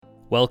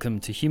Welcome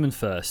to Human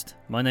First.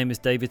 My name is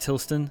David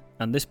Tilston,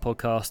 and this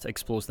podcast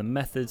explores the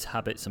methods,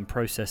 habits, and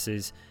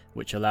processes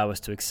which allow us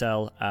to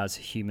excel as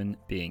human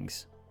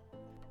beings.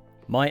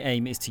 My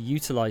aim is to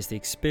utilise the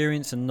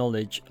experience and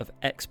knowledge of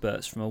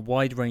experts from a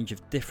wide range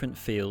of different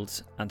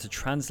fields and to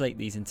translate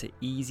these into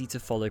easy to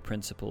follow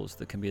principles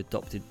that can be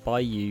adopted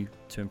by you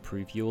to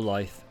improve your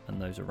life and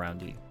those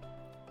around you.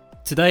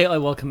 Today I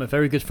welcome a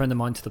very good friend of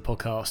mine to the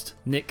podcast,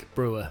 Nick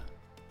Brewer.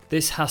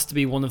 This has to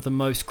be one of the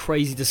most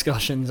crazy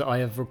discussions I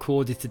have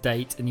recorded to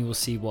date, and you will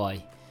see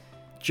why.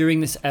 During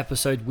this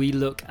episode, we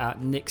look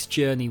at Nick's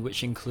journey,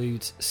 which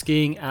includes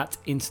skiing at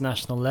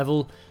international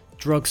level,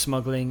 drug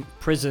smuggling,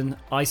 prison,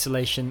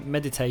 isolation,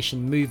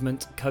 meditation,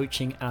 movement,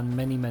 coaching, and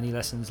many, many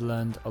lessons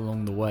learned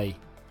along the way.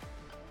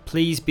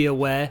 Please be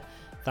aware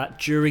that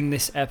during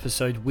this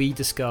episode, we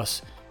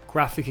discuss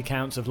graphic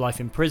accounts of life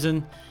in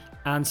prison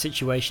and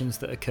situations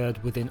that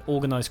occurred within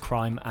organised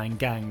crime and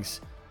gangs.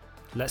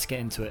 Let's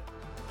get into it.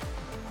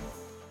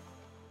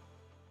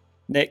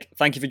 Nick,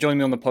 thank you for joining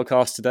me on the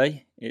podcast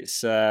today.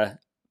 It's a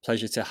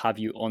pleasure to have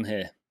you on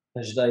here.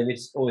 Pleasure, David.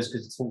 It's always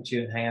good to talk to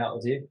you and hang out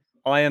with you.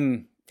 I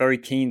am very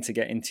keen to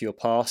get into your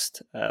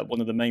past.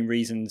 One of the main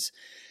reasons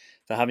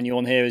for having you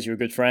on here is you're a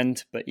good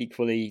friend, but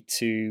equally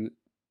to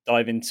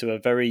dive into a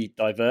very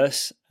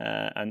diverse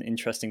and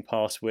interesting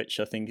past, which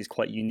I think is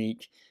quite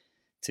unique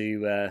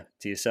to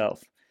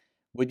yourself.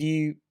 Would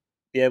you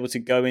be able to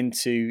go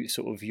into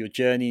sort of your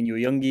journey in your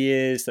younger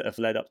years that have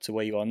led up to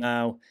where you are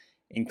now,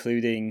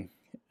 including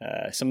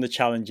some of the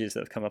challenges that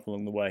have come up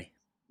along the way?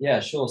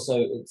 Yeah, sure.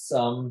 So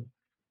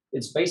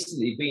it's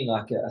basically been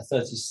like a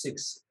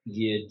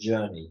 36-year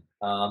journey.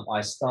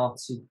 I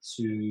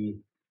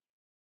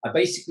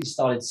basically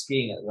started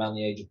skiing at around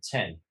the age of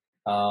 10.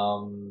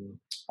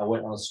 I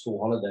went on a school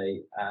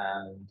holiday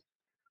and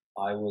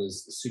I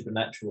was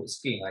supernatural at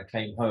skiing. I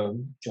came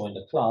home, joined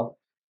a club,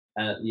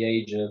 and at the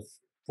age of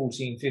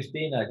 14,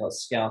 15, I got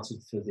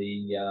scouted for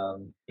the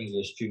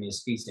English junior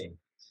ski team.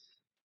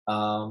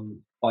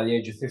 By the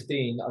age of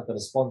 15, I got a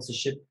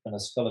sponsorship and a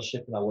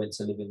scholarship, and I went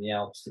to live in the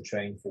Alps to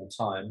train full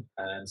time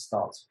and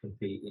start to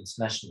compete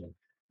internationally.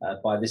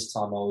 By this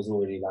time, I was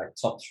already like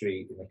top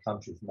 3 in the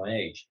country for my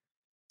age.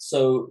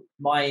 So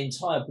my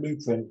entire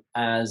blueprint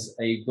as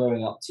a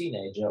growing up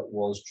teenager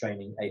was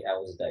training 8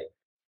 hours a day.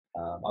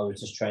 I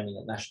was just training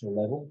at national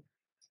level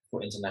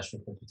for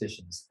international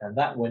competitions, and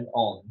that went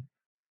on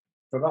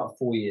for about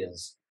 4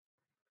 years.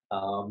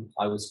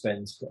 I would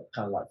spend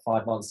kind of like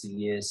 5 months a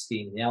year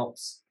skiing in the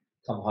Alps,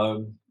 come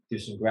home, do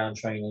some ground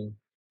training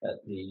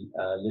at the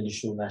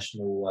Lilleshall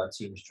National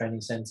Teams Training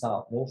Centre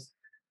up north.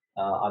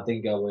 I'd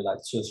then go away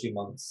like 2 or 3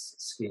 months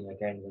skiing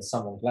again in the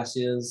summer on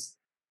glaciers,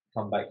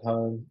 come back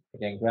home,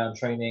 again ground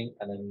training,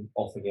 and then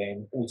off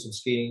again, autumn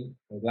skiing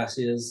on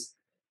glaciers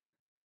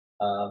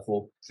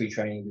for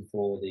pre-training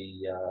before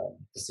the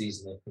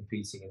season of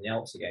competing in the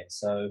Alps again.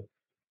 So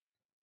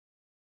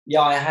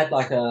yeah, I had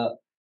like a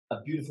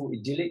beautiful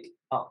idyllic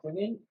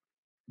upbringing,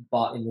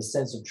 but in the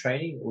sense of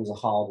training, it was a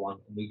hard one,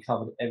 and we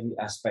covered every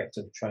aspect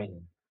of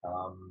training.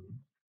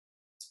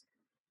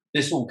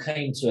 This all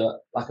came to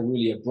like a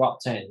really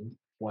abrupt end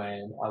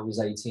when I was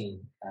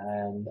 18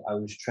 and I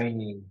was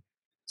training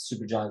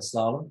supergiant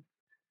slalom,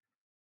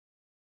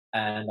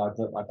 and I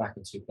broke my back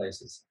in 2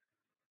 places.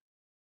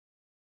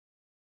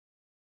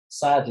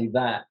 Sadly,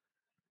 that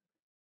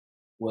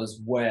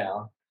was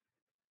where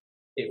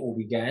it all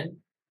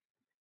began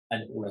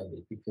and it all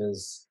ended,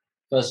 because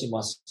firstly,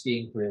 my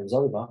skiing career was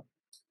over.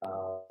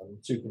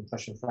 2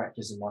 compression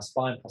fractures in my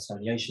spine, plus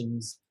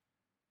herniations,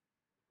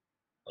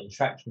 in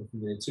traction for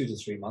within 2 to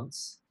 3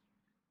 months.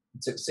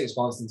 It took 6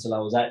 months until I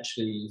was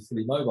actually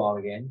fully mobile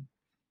again.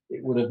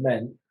 It would have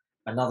meant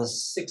another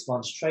 6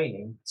 months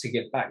training to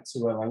get back to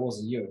where I was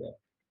a year ago.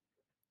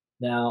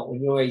 Now,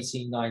 when you're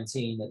 18,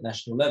 19 at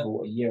national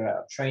level, a year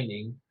out of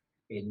training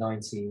in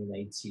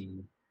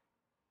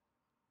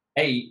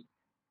 1988,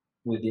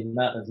 with the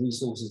amount of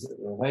resources that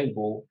were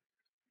available,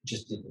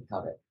 just didn't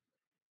cut it.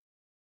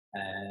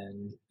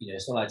 And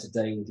it's not like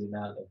today with the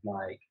amount of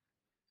like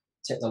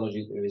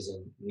technology there is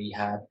in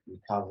rehab,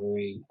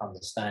 recovery,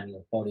 understanding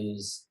of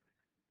bodies,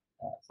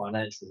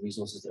 financial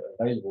resources that are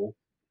available.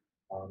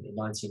 In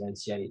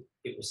 1988,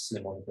 it was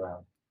slim on the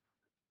ground,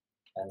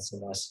 and so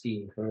my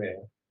skiing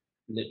career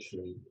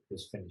literally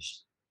was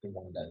finished in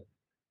one day,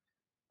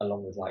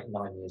 along with like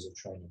 9 years of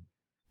training.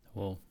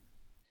 Well,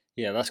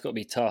 yeah, that's got to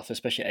be tough,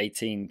 especially at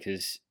 18,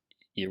 because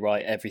you're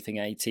right, everything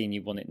at 18,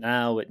 you want it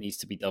now, it needs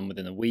to be done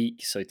within a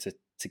week. So to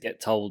get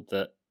told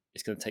that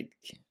it's going to take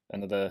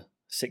another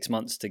 6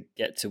 months to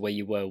get to where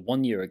you were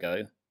 1 year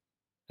ago,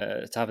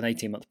 to have an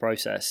 18-month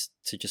process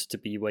to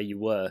be where you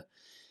were,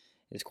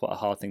 is quite a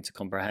hard thing to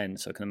comprehend.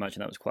 So I can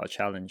imagine that was quite a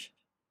challenge.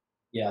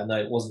 Yeah, no,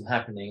 it wasn't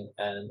happening,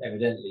 and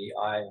evidently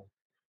I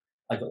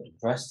got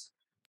depressed,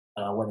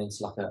 and I went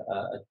into like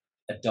a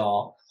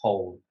dark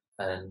hole,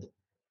 and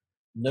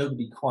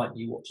nobody quite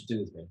knew what to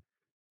do with me.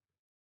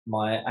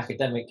 My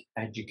academic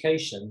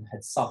education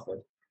had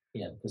suffered,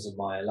 because of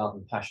my love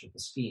and passion for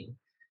skiing,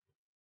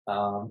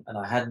 and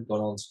I hadn't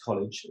gone on to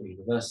college or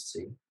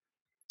university.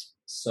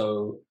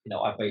 So,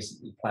 I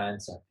basically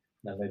planned to,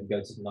 maybe go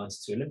to the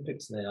 '92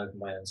 Olympics and then open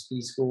my own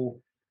ski school.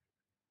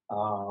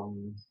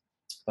 Um,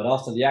 but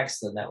after the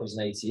accident, that was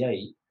in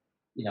 '88,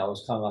 I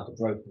was kind of like a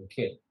broken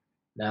kid.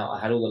 Now, I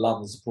had all the love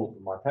and support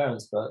from my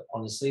parents, but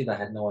honestly, they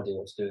had no idea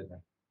what to do with me.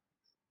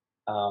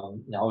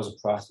 I was a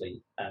pro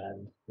athlete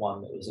and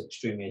one that was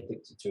extremely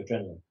addicted to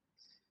adrenaline.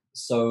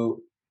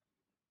 So,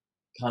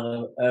 kind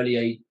of early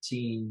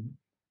 18,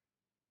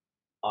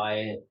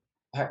 I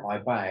packed my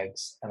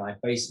bags and I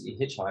basically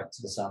hitchhiked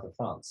to the south of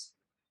France.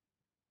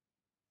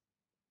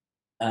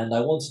 And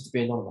I wanted to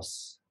be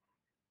anonymous.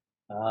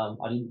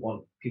 I didn't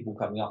want people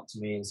coming up to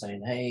me and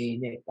saying, "Hey,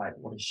 Nick, like,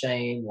 what a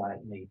shame, like,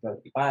 you broke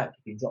your back,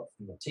 you've been dropped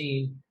from the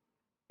team."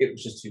 It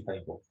was just too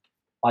painful.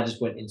 I just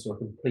went into a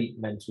complete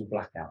mental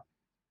blackout.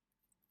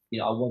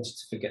 I wanted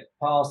to forget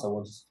the past. I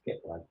wanted to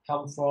forget where I'd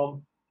come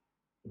from.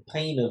 The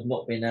pain of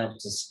not being able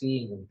to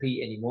ski and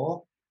compete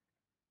anymore.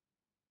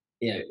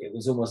 It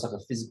was almost like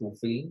a physical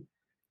feeling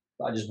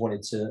that I just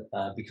wanted to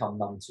become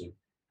numb to.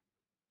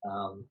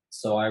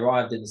 So I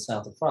arrived in the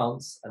south of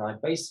France, and I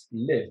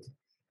basically lived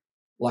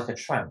like a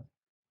tramp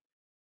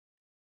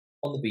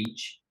on the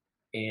beach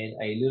in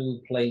a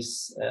little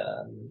place,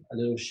 a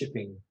little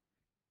shipping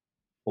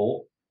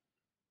port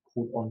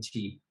called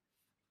Antibes,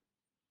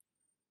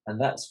 and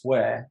that's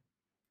where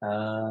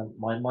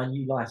my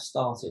new life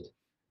started,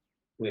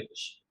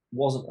 which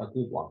wasn't a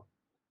good one.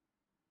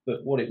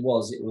 But what it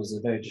was a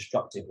very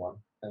destructive one,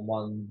 and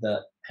one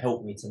that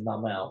helped me to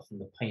numb out from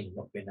the pain of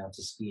not being able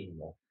to ski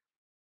anymore.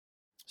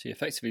 So you're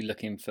effectively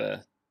looking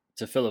to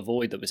fill a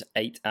void that was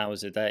 8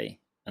 hours a day.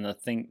 And I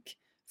think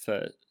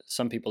for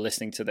some people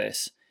listening to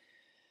this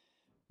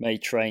may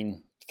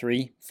train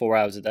 3-4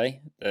 hours a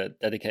day,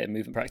 dedicated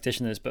movement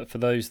practitioners. But for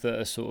those that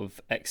are sort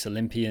of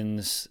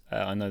ex-Olympians,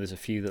 I know there's a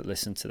few that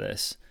listen to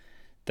this,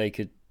 they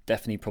could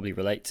definitely probably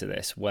relate to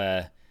this,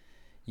 where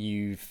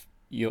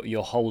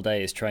your whole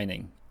day is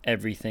training.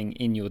 Everything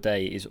in your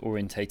day is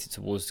orientated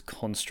towards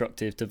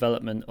constructive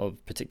development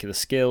of particular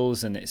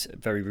skills, and it's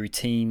very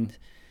routine.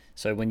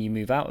 So when you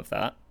move out of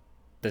that,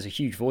 there's a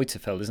huge void to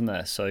fill, isn't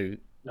there? So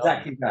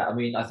exactly that. I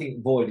mean, I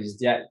think void is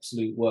the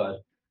absolute word.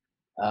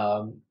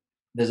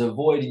 There's a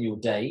void in your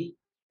day,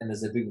 and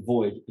there's a big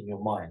void in your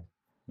mind.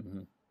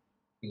 Mm-hmm.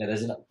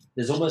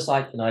 There's almost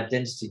like an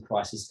identity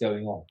crisis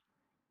going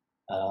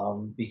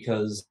on,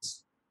 because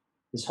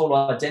this whole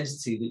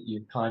identity that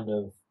you've kind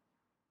of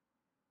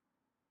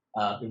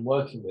been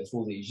working with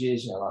all these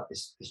years, like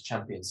this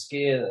champion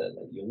skier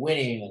that you're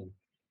winning and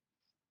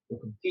you're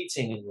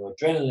competing and you're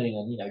adrenaline,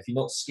 and if you're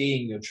not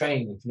skiing, you're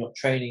training. If you're not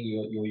training,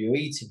 you're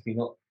eating. If you're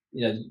not,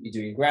 you're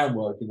doing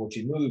groundwork, and what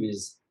you move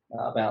is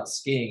about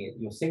skiing.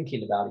 You're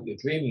thinking about it. You're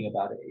dreaming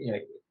about it.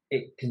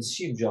 It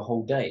consumes your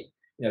whole day.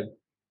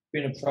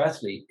 Being a pro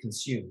athlete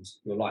consumes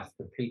your life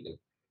completely.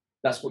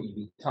 That's what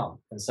you become.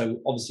 And so,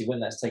 obviously,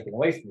 when that's taken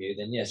away from you,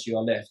 then yes, you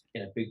are left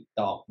in a big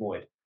dark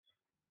void.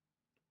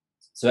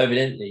 So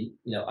evidently,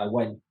 I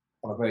went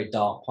on a very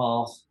dark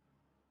path.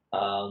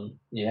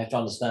 You have to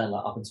understand that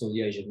up until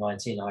the age of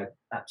 19, I had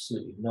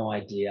absolutely no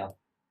idea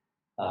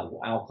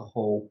what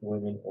alcohol,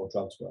 women, or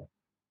drugs were.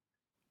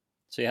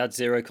 So you had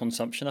zero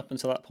consumption up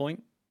until that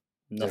point?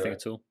 Nothing Zero.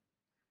 At all?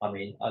 I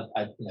mean,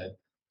 I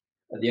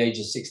at the age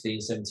of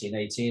 16, 17,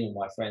 18, and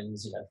my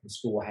friends, from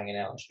school were hanging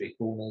out on street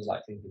corners,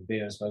 like drinking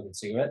beer and smoking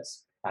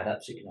cigarettes. I had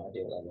absolutely no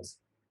idea what that was.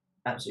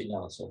 Absolutely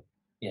none at all.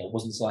 It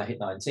wasn't until I hit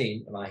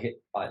 19 and I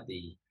hit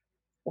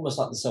almost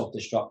like the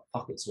self-destruct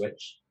pocket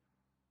switch,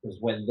 was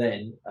when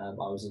then I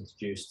was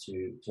introduced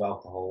to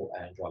alcohol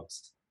and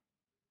drugs.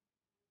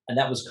 And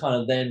that was kind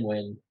of then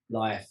when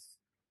life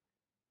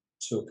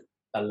took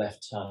a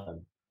left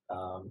turn.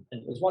 And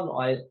it was one that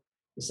I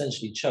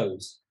essentially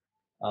chose.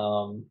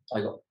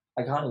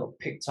 I kind of got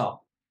picked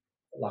up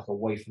like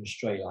away from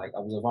stray. Like, I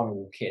was a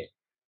vulnerable kid.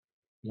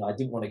 I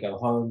didn't want to go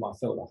home. I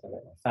felt like I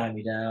let my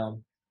family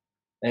down.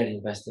 They had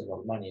invested a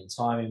lot of money and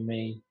time in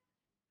me.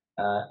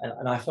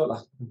 And I felt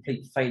like a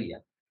complete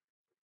failure.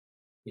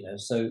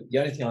 So the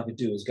only thing I could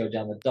do was go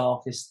down the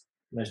darkest,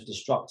 most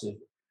destructive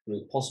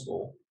route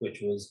possible, which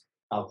was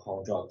alcohol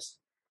and drugs.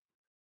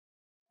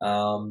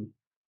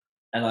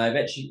 And I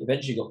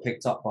eventually got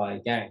picked up by a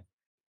gang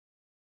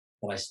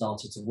that I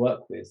started to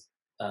work with,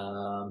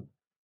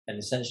 and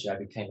essentially I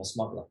became a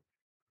smuggler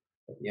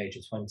at the age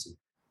of 20.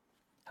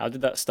 How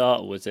did that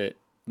start? Was it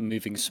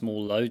moving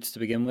small loads to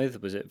begin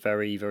with? Was it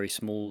very, very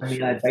small? I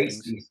mean, I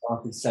basically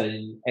started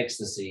selling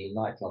ecstasy in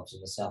nightclubs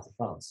in the south of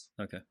France.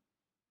 Okay.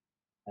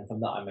 And from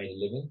that, I made a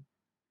living.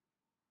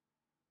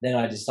 Then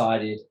I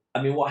decided,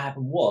 what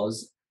happened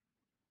was,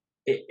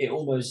 it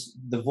almost,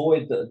 the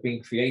void that had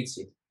been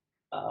created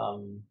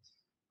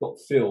got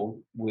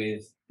filled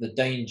with the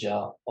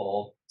danger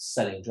of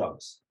selling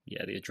drugs.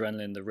 Yeah, the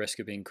adrenaline, the risk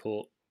of being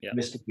caught. Yeah.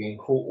 Risk of being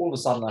caught. All of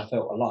a sudden, I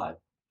felt alive.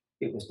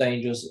 It was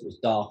dangerous, it was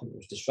dark, and it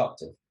was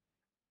destructive.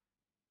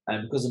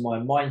 And because of my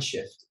mind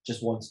shift,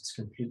 just wanted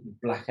to completely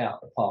black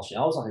out the past. I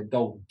was like a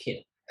golden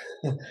kid.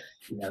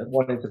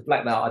 Wanted to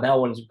black out. I now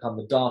wanted to become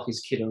the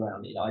darkest kid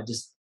around.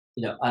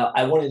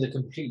 I wanted a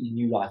completely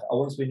new life. I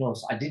wanted to be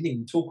honest. I didn't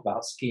even talk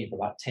about skiing for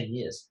about 10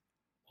 years.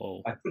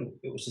 Oh, I couldn't.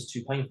 It was just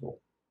too painful.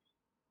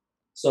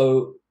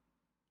 So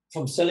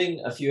from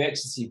selling a few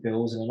ecstasy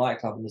pills in a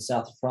nightclub in the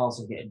south of France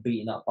and getting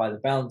beaten up by the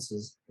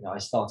bouncers, I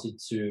started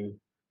to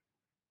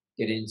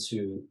get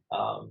into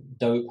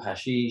dope,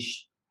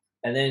 hashish,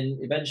 and then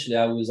eventually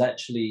I was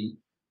actually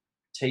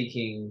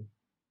taking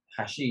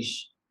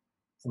hashish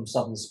from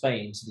southern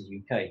Spain to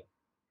the UK.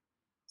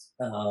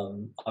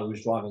 I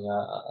was driving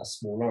a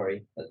small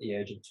lorry at the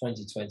age of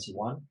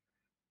 2021,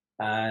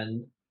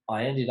 and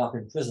I ended up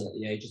in prison at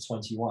the age of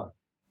 21.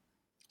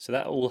 so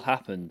that all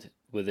happened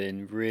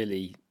within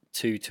really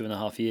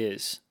 2.5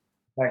 years.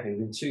 Exactly,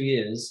 within 2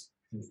 years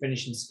from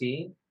finishing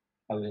skiing,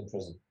 I was in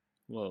prison.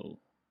 Whoa.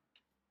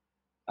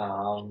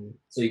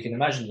 So you can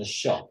imagine the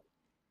shock.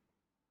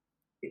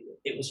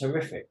 It was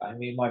horrific. I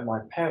mean, my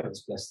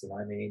parents, bless them,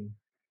 I mean,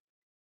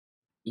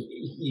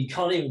 you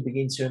can't even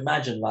begin to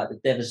imagine like the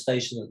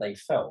devastation that they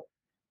felt.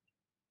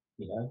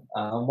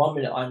 One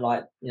minute I'm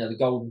like, the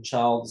golden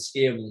child, the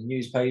skier in the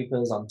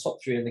newspapers. I'm top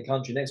three in the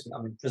country. Next minute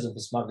I'm in prison for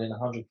smuggling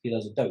 100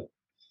 kilos of dope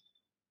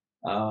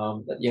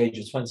at the age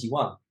of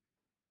 21.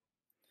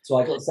 So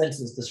I got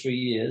sentenced to 3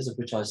 years, of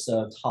which I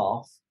served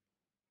half,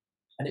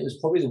 and it was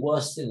probably the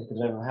worst thing that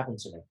could have ever happened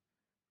to me.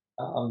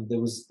 There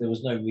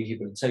was no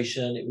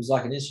rehabilitation. It was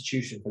like an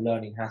institution for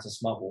learning how to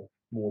smuggle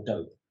more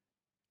dope.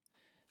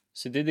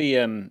 So did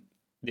the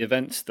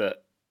events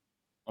that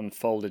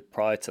unfolded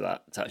prior to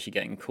that, to actually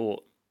getting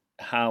caught,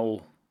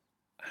 how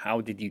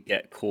how did you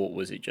get caught?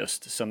 Was it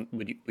just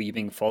were you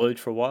being followed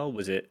for a while?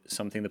 Was it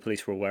something the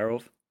police were aware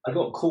of? I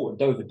got caught at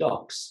Dover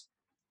Docks.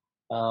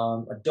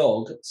 A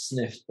dog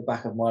sniffed the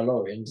back of my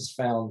lorry and just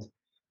found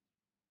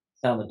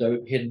the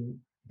dope hidden,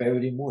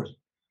 buried in wood.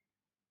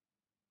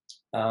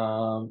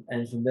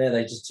 And from there,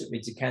 they just took me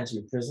to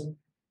Canterbury Prison.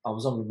 I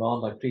was on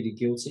remand. I pleaded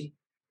guilty,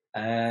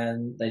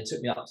 and they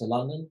took me up to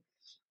London.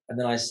 And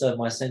then I served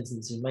my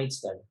sentence in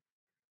Maidstone.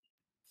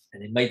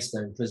 And in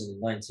Maidstone Prison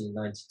in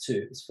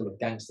 1992, it was full of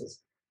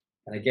gangsters.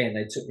 And again,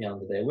 they took me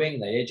under their wing.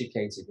 They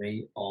educated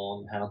me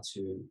on how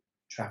to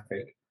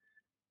traffic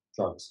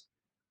drugs.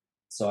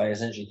 So I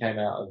essentially came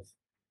out of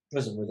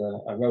prison with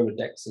a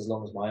Rolodex as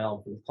long as my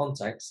arm full of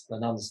contacts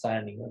and an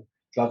understanding of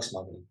drug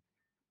smuggling.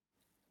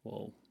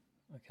 Whoa.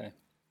 Okay.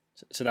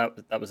 So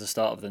that was the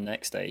start of the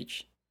next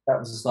stage. That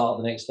was the start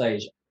of the next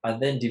stage. I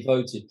then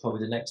devoted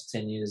probably the next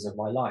 10 years of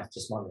my life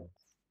to smuggling.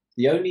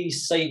 The only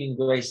saving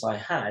grace I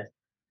had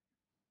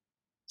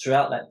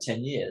throughout that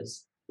 10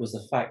 years was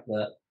the fact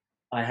that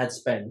I had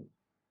spent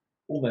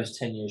almost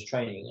 10 years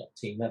training at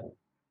team level.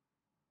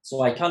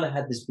 So I kind of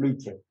had this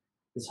blueprint,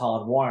 this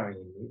hard wiring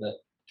in me that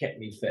kept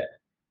me fit.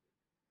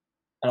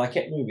 And I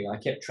kept moving, I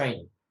kept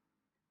training.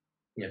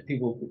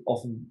 People would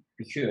often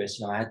be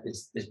curious. I had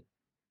this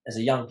as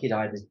a young kid,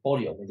 I had this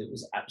body on me that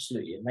was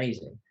absolutely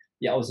amazing.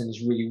 Yet I was in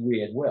this really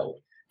weird world.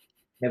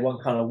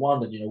 Everyone kind of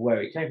wondered,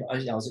 where it came from.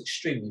 I was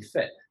extremely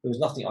fit. There was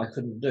nothing I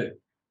couldn't do.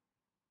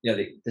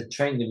 The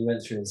training that we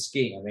went through in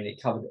skiing, I mean,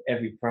 it covered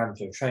every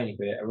parameter of training,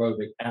 be it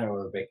aerobic,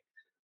 anaerobic,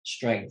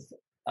 strength,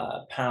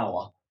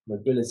 power,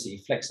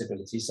 mobility,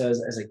 flexibility. So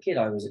as a kid,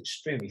 I was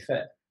extremely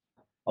fit.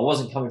 I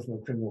wasn't coming from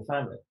a criminal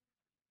family.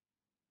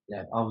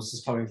 I was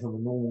just coming from a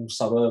normal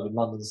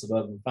London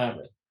suburban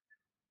family.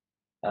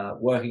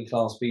 Working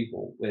class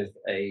people with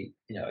a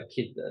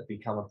kid that had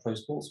become a pro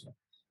sportsman.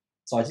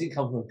 So I didn't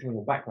come from a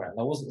criminal background.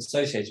 I wasn't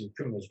associated with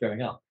criminals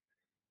growing up,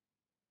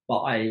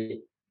 but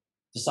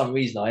for some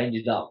reason, I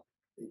ended up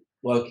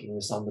working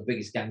with some of the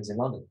biggest gangs in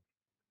London,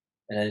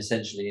 and then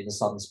essentially in the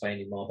southern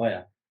Spain in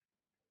Marbella.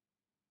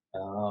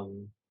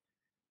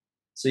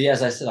 So yeah,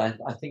 as I said,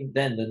 I think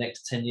then the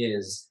next 10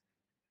 years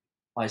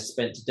I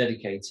spent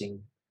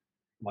dedicating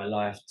my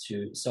life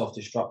to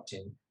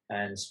self-destructing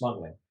and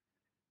smuggling.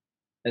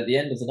 At the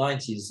end of the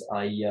 90s,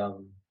 I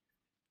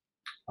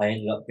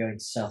ended up going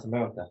to South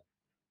America.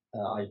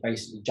 I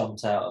basically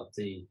jumped out of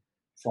the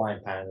frying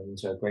pan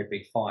into a great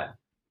big fire.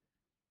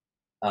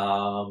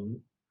 I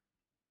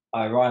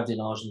arrived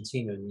in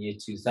Argentina in the year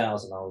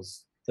 2000. I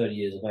was 30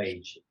 years of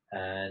age,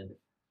 and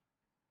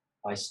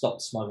I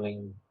stopped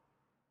smuggling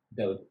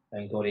dope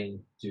and got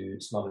into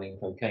smuggling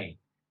cocaine.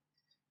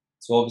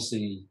 So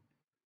obviously,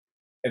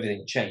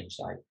 everything changed.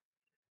 Like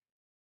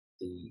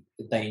the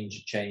danger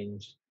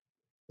changed,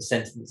 the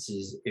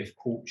sentences, if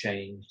caught,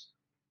 changed,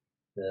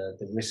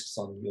 the risks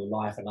on your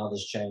life and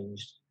others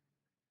changed.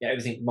 Yeah,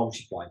 everything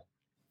multiplied.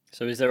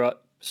 So is there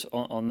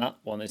on that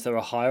one, is there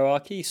a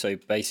hierarchy? So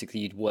basically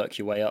you'd work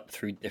your way up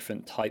through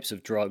different types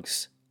of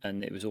drugs,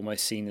 and it was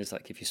almost seen as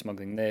like if you're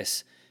smuggling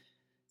this,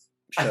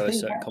 I show a think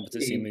certain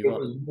competency and actually move it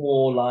up. was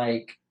more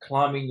like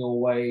climbing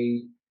your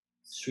way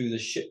through the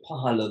shit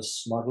pile of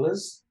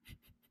smugglers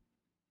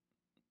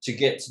to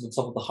get to the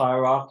top of the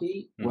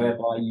hierarchy, Hmm.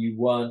 whereby you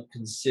weren't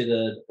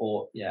considered,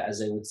 or yeah, as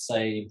they would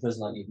say in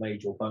prison, like you've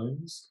made your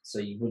bones. So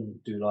you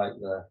wouldn't do like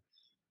the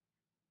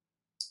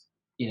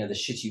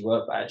shitty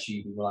work, but actually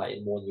you'd be like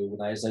in more on the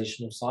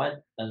organizational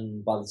side.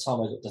 And by the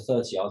time I got to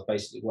 30, I was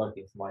basically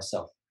working for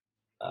myself.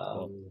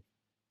 Well, Um,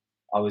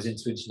 I was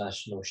into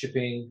international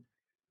shipping.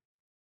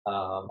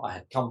 I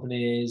had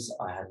companies,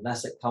 I had an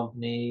asset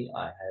company,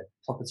 I had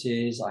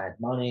properties, I had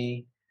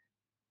money,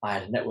 I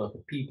had a network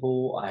of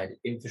people, I had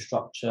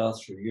infrastructure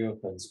through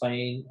Europe and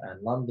Spain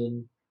and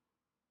London.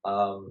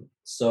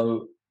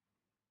 So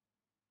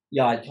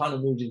yeah, I kind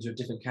of moved into a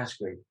different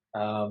category.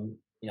 I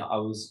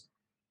was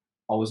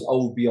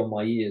old beyond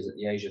my years at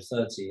the age of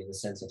 30 in the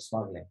sense of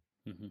smuggling,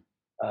 Hmm.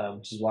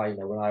 which is why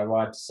when I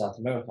arrived to South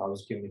America, I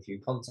was given a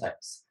few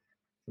contacts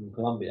from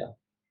Colombia,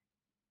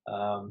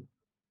 um,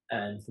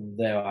 and from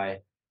there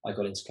I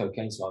got into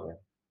cocaine smuggling.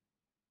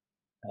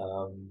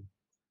 Um,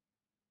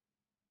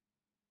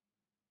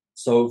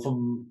 so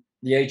from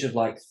the age of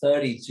like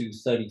 30 to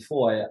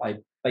 34, I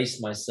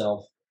based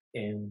myself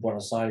in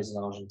Buenos Aires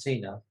in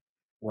Argentina,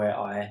 where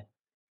I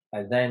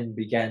then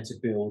began to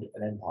build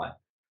an empire.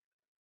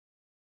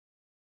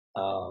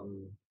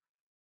 Um,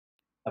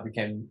 I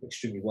became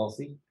extremely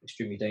wealthy,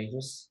 extremely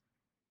dangerous.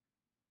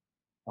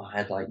 I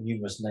had like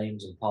numerous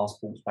names and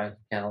passports, bank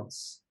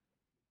accounts,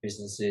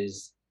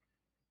 businesses,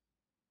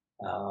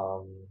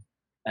 um,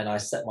 and I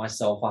set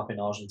myself up in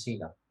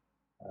Argentina,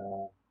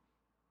 uh,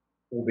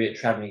 albeit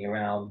traveling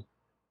around,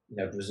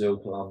 Brazil,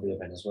 Colombia,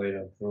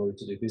 Venezuela, and Peru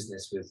to do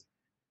business with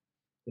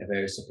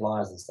various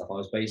suppliers and stuff. I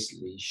was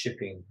basically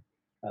shipping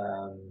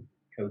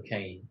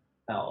cocaine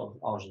out of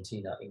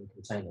Argentina in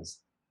containers.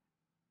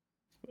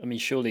 I mean,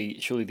 surely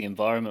the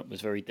environment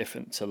was very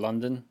different to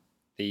London.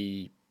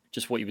 The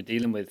Just what you were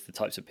dealing with, the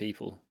types of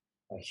people.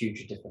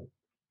 Hugely different.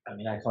 I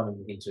mean, I can't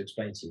even begin to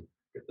explain to you.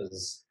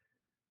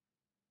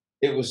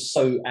 It was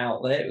so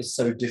out there. It was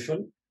so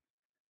different,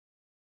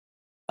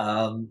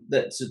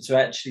 that to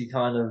actually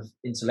kind of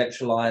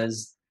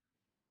intellectualize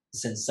the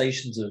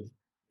sensations of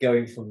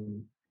going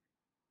from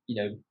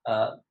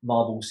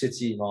Marble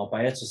City,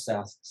 Marbella to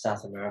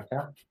South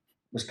America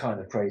was kind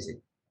of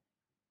crazy.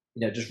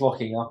 Just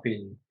rocking up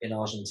in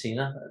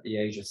Argentina at the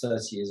age of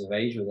 30 years of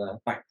age with a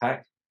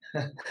backpack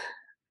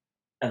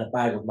and a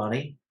bag of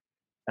money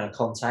and a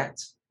contact,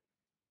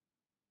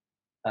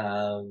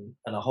 and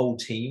a whole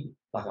team,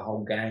 like a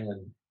whole gang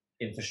and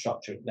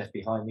infrastructure left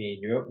behind me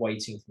in Europe,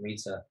 waiting for me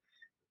to,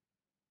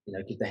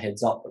 give the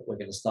heads up that we're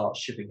going to start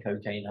shipping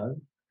cocaine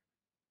home.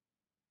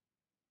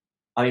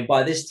 I mean,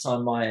 by this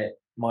time,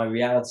 my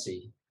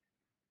reality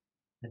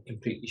had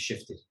completely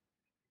shifted.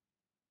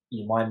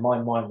 My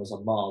mind was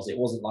on Mars. It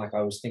wasn't like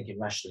I was thinking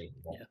rationally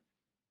anymore.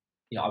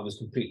 Yeah. I was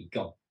completely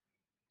gone.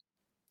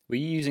 Were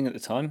you using at the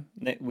time?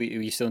 Were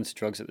you still into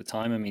drugs at the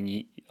time? I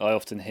mean, I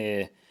often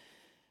hear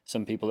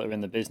some people that are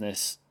in the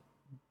business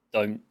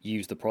don't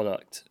use the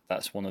product.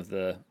 That's one of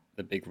the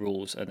big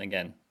rules. And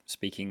again,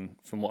 speaking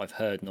from what I've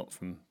heard, not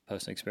from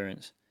personal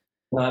experience.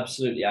 No,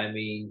 absolutely. I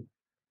mean,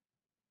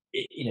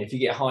 if you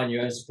get high on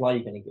your own supply,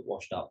 you're going to get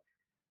washed up.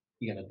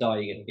 You're going to die.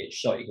 You're going to get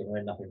shot. You're going to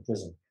end up in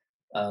prison.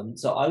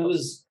 So I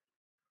was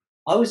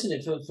in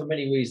it for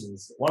many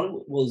reasons.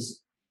 One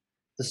was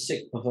the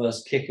sick,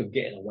 perverse kick of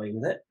getting away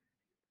with it.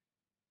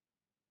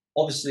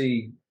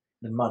 Obviously,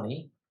 the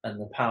money and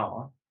the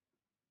power,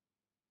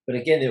 but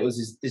again, it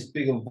was this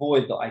bigger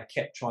void that I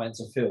kept trying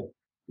to fill.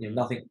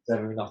 Nothing was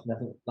ever enough.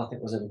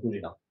 Nothing was ever good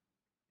enough.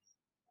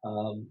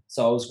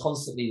 So I was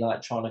constantly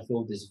like trying to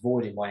fill this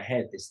void in my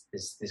head,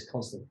 this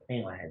constant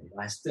pain I had. And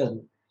I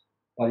still,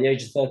 by the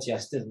age of 30, I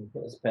still didn't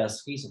put a pair of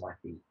skis on my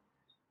feet.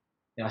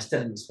 I still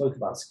hadn't spoke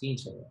about skiing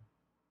to anyone.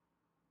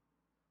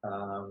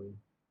 Um,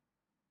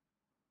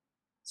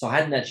 so I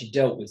hadn't actually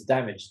dealt with the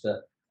damage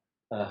that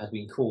had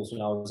been caused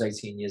when I was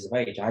 18 years of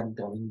age. I hadn't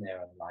gone in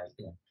there and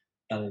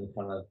done any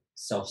kind of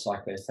self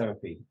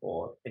psychotherapy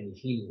or any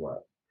healing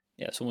work.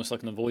 Yeah, it's almost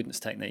like an avoidance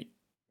technique.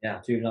 Yeah,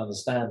 to even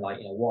understand why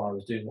I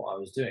was doing what I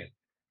was doing.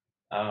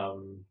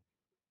 Um,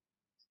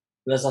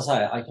 but as I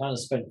say, I kind of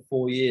spent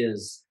 4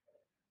 years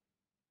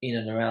in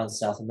and around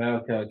South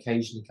America,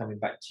 occasionally coming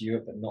back to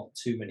Europe, but not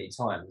too many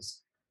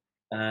times.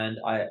 And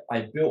I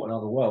built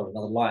another world,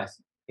 another life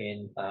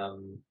in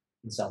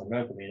South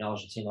America. I mean, in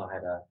Argentina,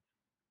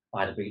 I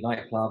had a big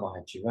nightclub, I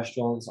had 2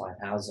 restaurants, I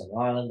had houses on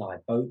the island, I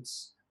had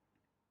boats.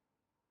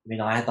 I mean,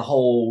 I had the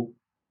whole,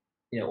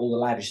 all the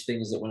lavish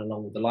things that went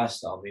along with the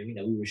lifestyle. I mean,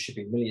 we were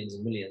shipping millions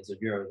and millions of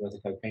euros worth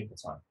of cocaine per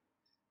time.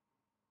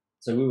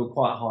 So we were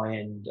quite high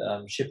end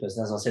shippers.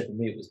 And as I said, for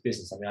me, it was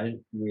business. I mean, I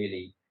didn't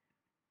really,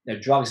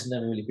 drugs had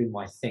never really been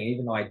my thing.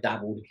 Even though I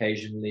dabbled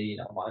occasionally,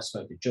 I might have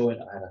smoked a joint,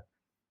 I had a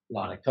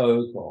line of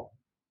coke or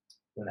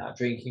went out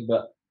drinking.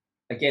 But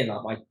again,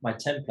 like my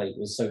template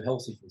was so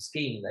healthy from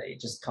skiing that it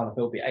just kind of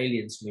felt a bit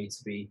alien to me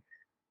to be,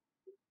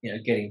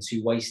 getting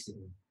too wasted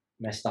and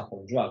messed up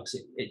on drugs.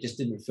 It just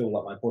didn't feel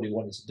like my body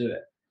wanted to do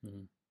it.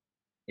 Mhm.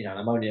 And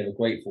I'm only ever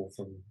grateful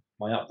for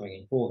my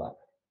upbringing for that.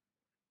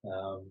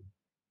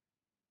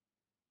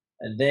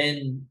 And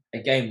then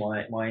again,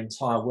 my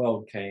entire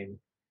world came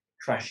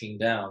crashing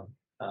down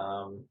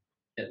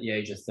at the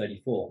age of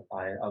 34.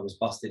 I was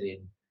busted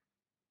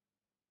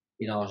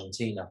in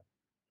Argentina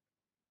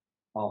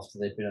after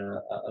there'd been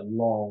a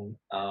long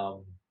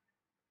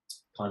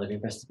kind of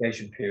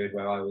investigation period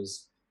where I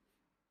was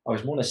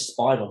more or less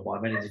spied on by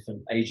many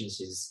different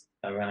agencies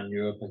around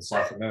Europe and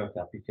South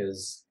America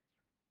because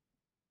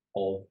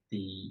of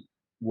the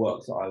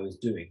work that I was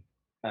doing,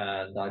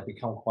 and I'd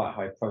become quite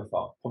high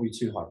profile, probably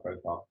too high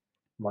profile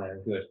for my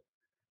own good.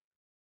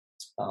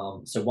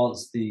 So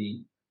once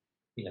the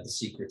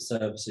secret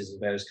services in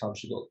various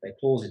countries got their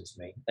claws into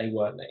me, they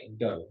weren't letting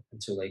go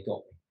until they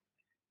got me.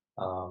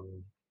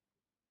 Um,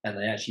 and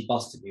they actually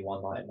busted me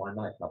one night in my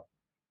nightclub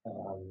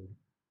um,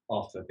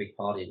 after a big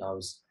party, and I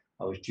was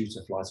due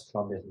to fly to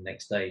Colombia the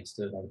next day to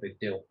do another big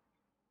deal,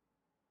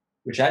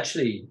 which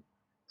actually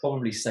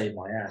probably saved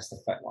my ass. The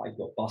fact that I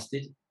got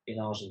busted in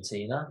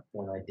Argentina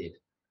when I did.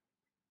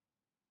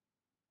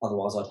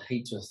 Otherwise, I'd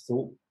hate to have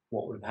thought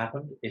what would have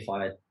happened if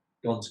I had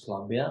gone to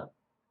Colombia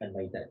and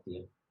made that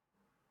deal.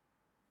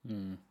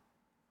 Hmm.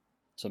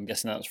 So I'm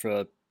guessing that's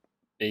for a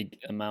big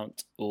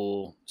amount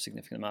or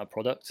significant amount of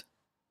product.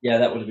 Yeah,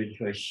 that would have been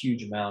for a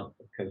huge amount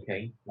of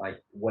cocaine,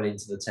 like well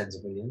into the tens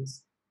of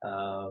millions.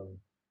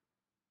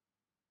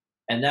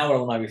 And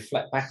now when I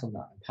reflect back on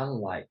that, I'm kind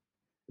of like,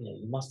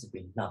 you must have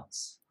been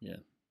nuts. Yeah.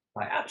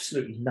 Like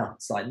absolutely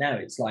nuts. Like now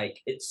it's like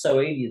it's so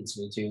alien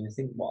to me to even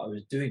think what I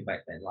was doing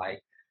back then.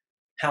 Like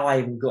how I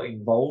even got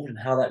involved and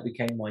how that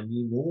became my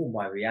new normal,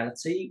 my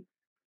reality.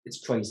 It's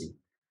crazy.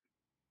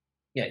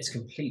 Yeah, it's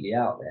completely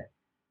out there.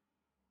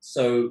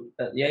 So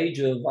at the age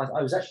of,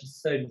 I was actually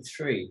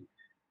 33.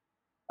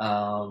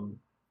 Um,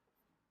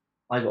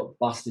 I got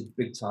busted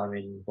big time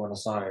in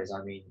Buenos Aires.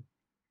 I mean,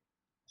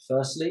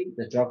 firstly,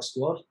 the drug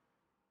squad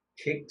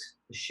kicked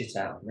the shit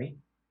out of me.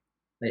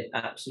 They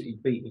absolutely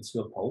beat me to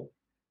a pulp.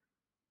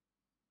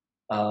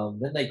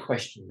 Then they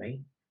questioned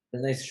me.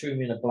 Then they threw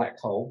me in a black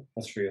hole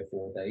for 3 or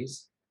 4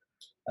 days,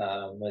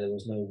 where there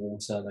was no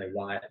water, no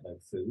light, no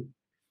food.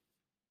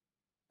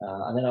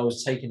 And then I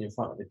was taken in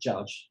front of a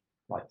judge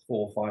like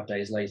 4 or 5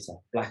 days later,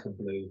 black and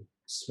blue,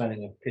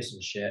 smelling of piss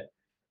and shit.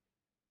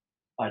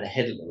 I had a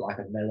head that looked like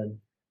a melon.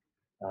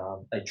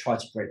 They tried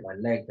to break my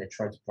leg. They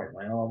tried to break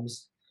my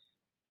arms.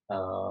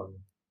 Um,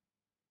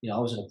 I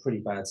was in a pretty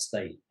bad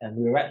state, and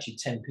we were actually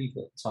 10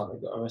 people at the time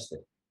that got arrested.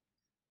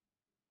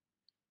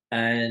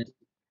 And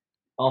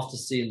after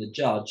seeing the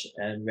judge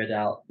and read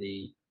out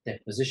the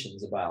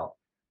depositions about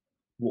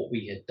what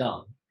we had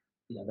done,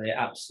 they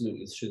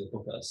absolutely threw the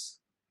book at us.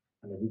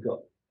 I mean,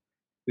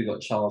 we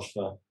got charged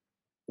for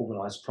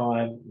organised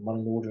crime,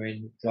 money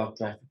laundering, drug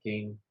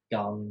trafficking,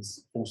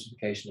 guns,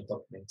 falsification of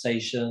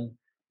documentation.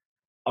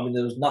 I mean,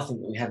 there was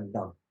nothing that we hadn't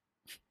done.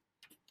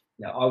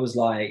 I was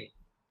like,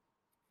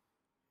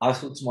 I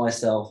thought to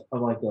myself, oh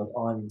my God,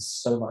 I'm in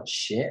so much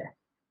shit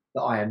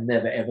that I am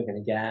never ever going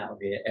to get out of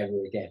here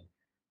ever again.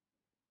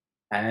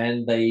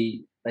 And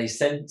they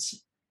sent,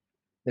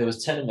 there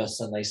was 10 of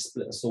us and they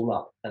split us all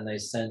up and they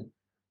sent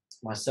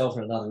myself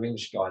and another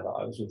English guy that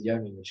I was with, the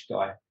only English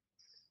guy,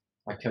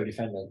 my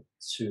co-defendant,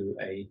 to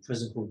a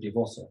prison called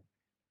Devoto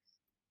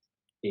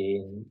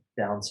in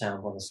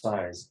downtown Buenos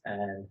Aires.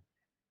 And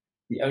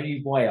the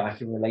only way I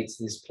can relate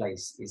to this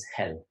place is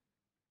hell.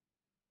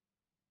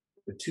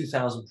 With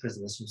 2,000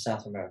 prisoners from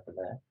South America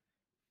there.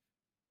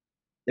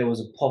 There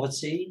was a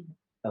poverty,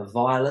 a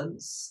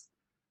violence,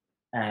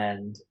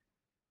 and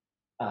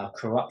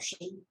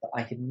corruption that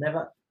I could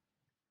never,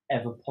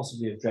 ever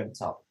possibly have dreamt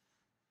up.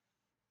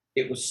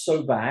 It was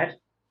so bad.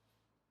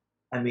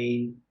 I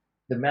mean,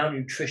 the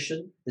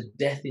malnutrition, the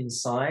death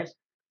inside,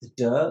 the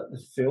dirt,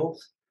 the filth,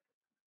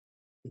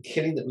 the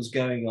killing that was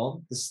going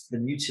on, the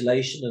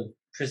mutilation of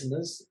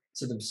prisoners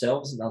to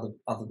themselves and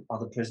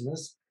other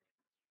prisoners.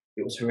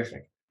 It was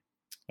horrific.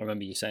 I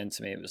remember you saying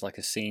to me it was like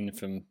a scene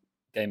from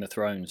Game of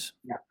Thrones.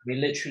 Yeah, I mean,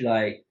 literally,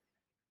 like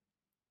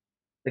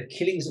the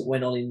killings that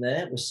went on in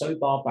there were so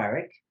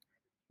barbaric,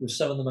 with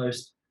some of the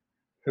most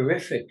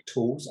horrific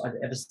tools I'd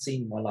ever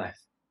seen in my life.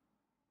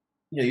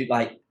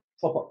 Like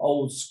proper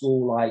old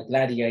school, like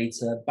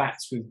gladiator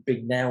bats with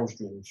big nails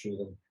driven through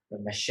them,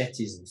 and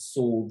machetes and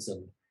swords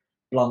and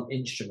blunt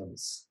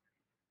instruments,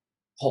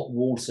 hot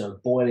water,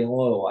 boiling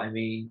oil. I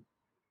mean,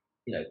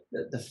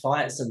 the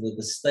fights and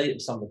the state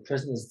of some of the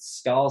prisoners, the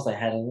scars they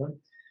had on them.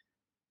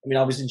 I mean,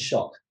 I was in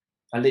shock.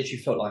 I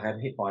literally felt like I'd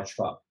been hit by a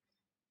truck.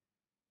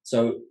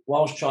 So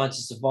while I was trying to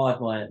survive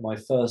my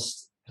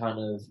first kind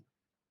of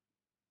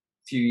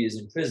few years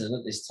in prison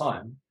at this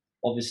time,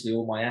 obviously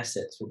all my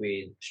assets were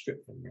being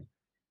stripped from me.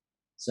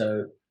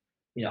 So,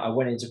 I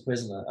went into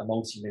prison a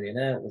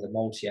multi-millionaire with a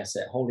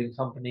multi-asset holding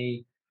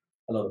company,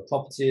 a lot of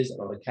properties, a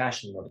lot of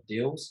cash, and a lot of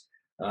deals.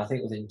 And I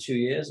think within 2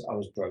 years, I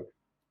was broke.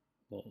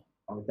 Whoa.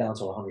 I was down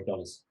to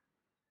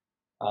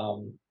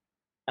 $100.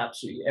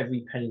 Absolutely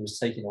every penny was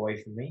taken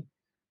away from me.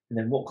 And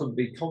then what could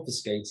be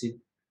confiscated,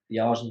 the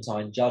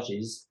Argentine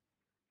judges,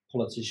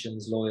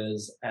 politicians,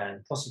 lawyers,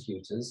 and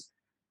prosecutors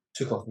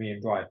took off me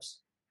in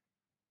bribes.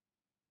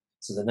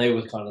 So then they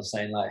were kind of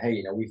saying like,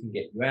 hey, we can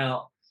get you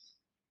out.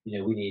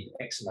 We need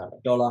X amount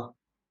of dollar.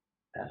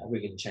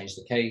 We can change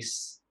the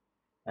case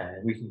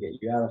and we can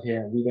get you out of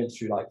here. And we went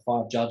through like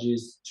 5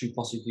 judges, 2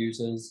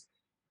 prosecutors.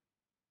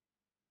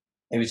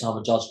 Every time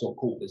a judge got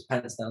caught with his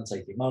pants down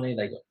taking money,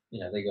 they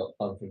got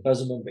done for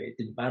embezzlement, but it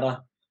didn't matter.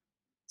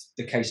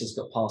 The cases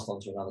got passed on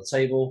to another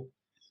table.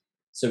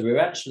 So we were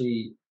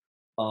actually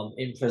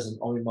in prison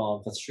on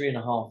remand for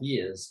 3.5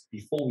 years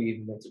before we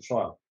even went to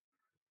trial.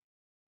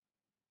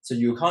 So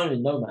you were kind of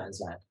in no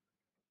man's land.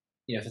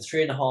 For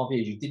 3.5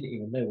 years, you didn't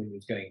even know when you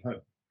was going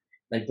home.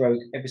 They broke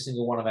every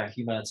single one of our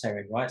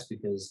humanitarian rights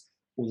because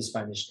all the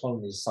Spanish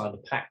colonies signed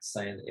a pact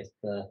saying that if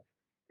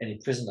any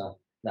prisoner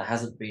that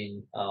hasn't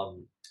been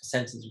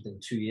sentenced within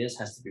 2 years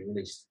has to be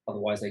released,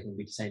 otherwise they can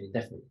be detained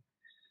indefinitely.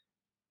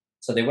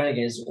 So they went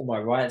against all my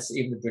rights.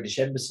 Even the British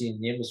embassy in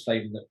the end was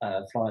flying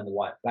the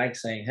white flag,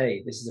 saying,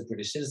 "Hey, this is a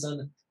British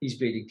citizen. He's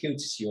pleaded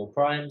guilty to your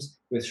crimes.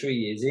 We're 3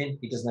 years in.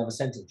 He doesn't have a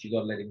sentence. You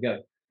got to let him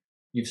go.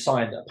 You've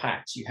signed a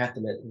pact. You have to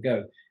let him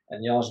go."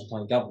 And the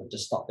Argentine government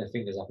just stuck their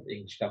fingers up at the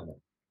English government.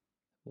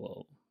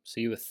 Whoa. So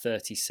you were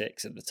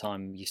 36 at the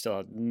time. You still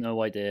had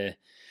no idea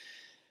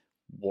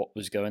what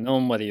was going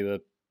on, whether you were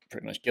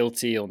pretty much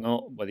guilty or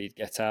not, whether you'd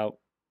get out.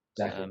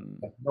 Exactly.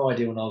 I had no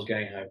idea when I was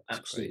going home.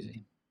 Absolutely.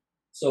 Crazy.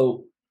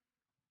 So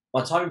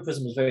my time in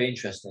prison was very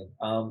interesting.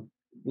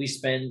 We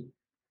spent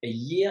a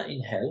year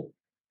in hell.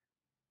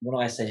 When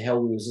I say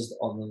hell, we was just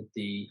on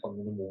the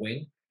normal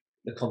wing,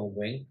 the common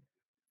wing,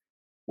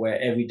 where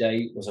every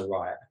day was a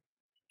riot.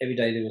 Every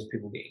day there was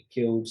people getting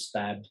killed,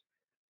 stabbed.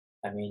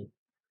 I mean,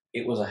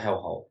 it was a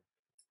hellhole.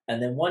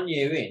 And then 1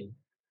 year in,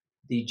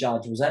 the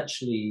judge was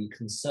actually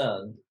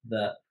concerned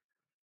that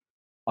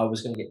I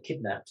was going to get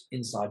kidnapped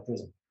inside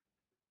prison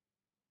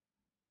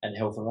and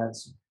held for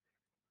ransom.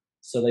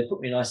 So they put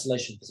me in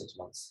isolation for 6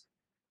 months.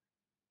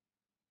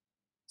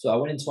 So I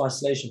went into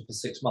isolation for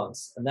 6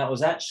 months, and that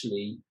was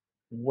actually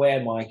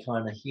where my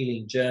kind of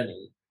healing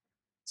journey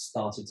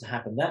started to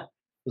happen. That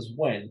was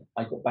when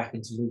I got back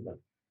into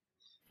movement.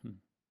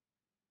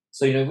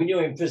 So, when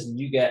you're in prison,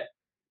 you've got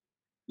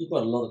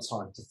a lot of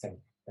time to think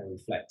and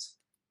reflect.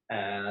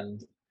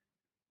 And,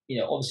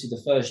 obviously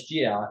the first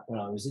year when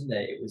I was in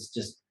there, it was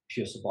just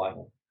pure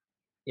survival.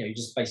 You're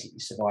just basically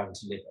surviving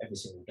to live every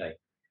single day.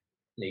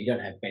 You don't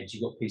have beds,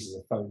 you've got pieces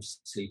of foam to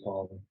sleep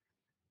on.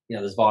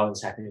 There's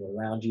violence happening all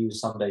around you.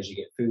 Some days you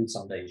get food,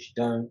 some days you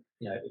don't.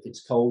 If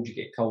it's cold, you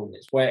get cold and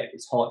it's wet. If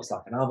it's hot, it's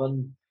like an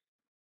oven.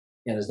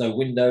 There's no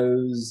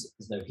windows,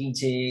 there's no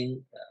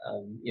heating.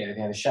 If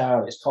you have a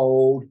shower, it's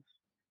cold.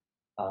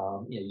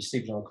 You're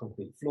sleeping on a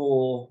concrete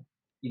floor.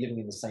 You're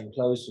living in the same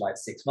clothes for like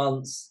 6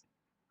 months.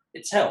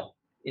 It's hell.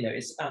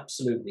 It's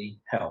absolutely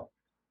hell.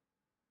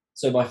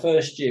 So my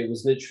first year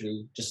was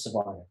literally just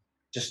surviving,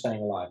 just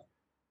staying alive.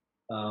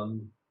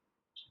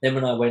 Then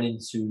when I went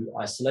into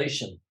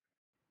isolation,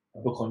 a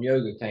book on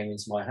yoga came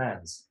into my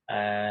hands,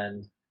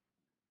 and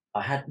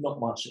I had not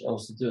much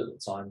else to do at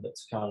the time but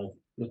to kind of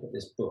look at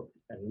this book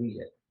and read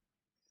it.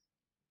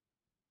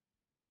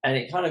 And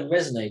it kind of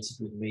resonated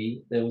with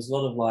me. There was a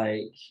lot of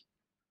like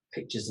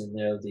pictures in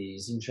there of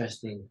these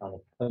interesting kind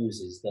of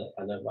poses that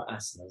I learned about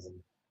asanas,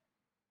 and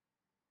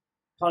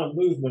kind of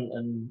movement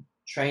and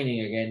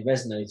training again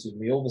resonated with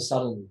me. All of a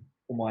sudden,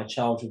 all my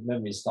childhood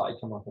memories started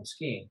coming up of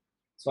skiing.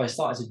 So I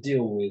started to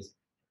deal with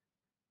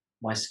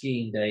my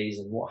skiing days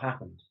and what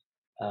happened.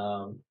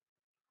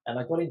 And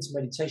I got into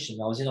meditation.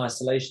 I was in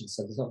isolation,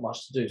 so there's not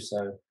much to do.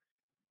 So,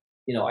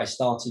 I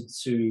started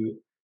to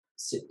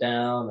sit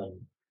down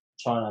and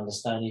try and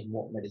understand even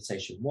what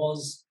meditation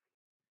was.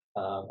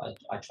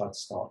 I tried to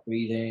start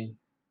breathing.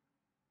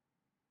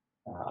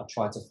 I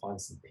tried to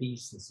find some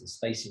peace and some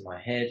space in my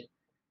head.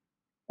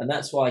 And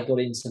that's why I got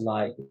into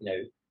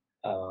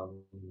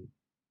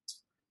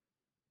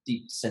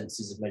deep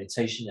senses of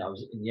meditation.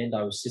 In the end,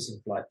 I was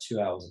sitting for like 2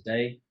 hours a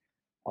day.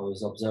 I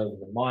was observing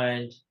the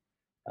mind.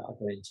 I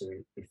got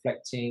into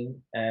reflecting,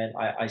 and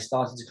I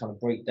started to kind of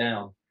break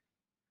down,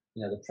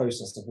 the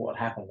process of what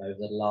had happened over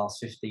the last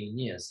 15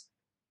 years,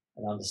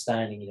 and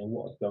understanding,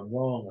 what had gone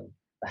wrong, and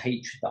the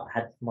hatred that I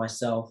had for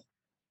myself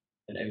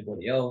and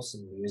everybody else,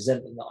 and the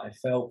resentment that I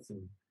felt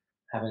from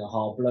having a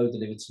hard blow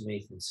delivered to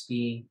me from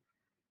skiing.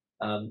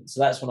 So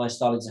that's when I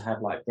started to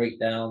have like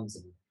breakdowns,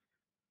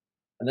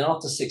 and then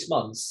after 6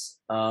 months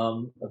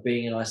of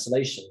being in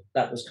isolation,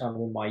 that was kind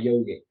of when my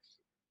yogic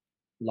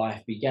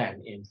life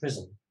began in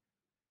prison.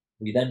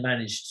 We then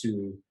managed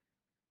to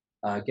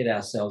get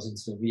ourselves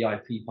into the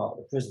VIP part of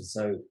the prison.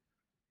 So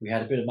we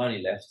had a bit of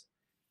money left,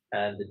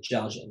 and the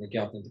judge and the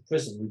governor of the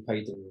prison, we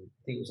paid them,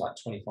 I think it was like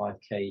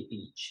 25K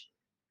each,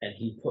 and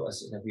he put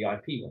us in a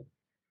VIP wing.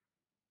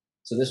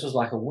 So this was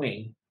like a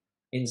wing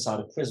inside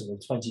a prison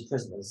with 20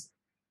 prisoners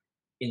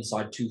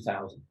inside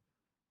 2,000.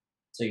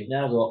 So you've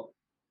now got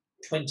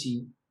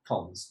 20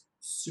 cons,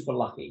 super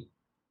lucky,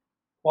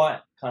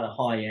 quite kind of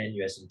high end.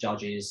 You had some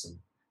judges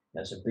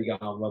and some big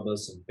arm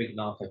robbers, some big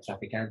narco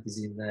traficantes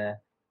in there,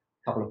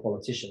 a couple of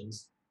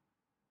politicians.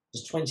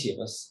 There's 20 of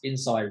us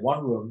inside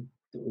one room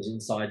that was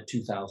inside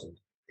 2,000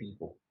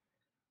 people.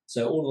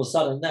 So all of a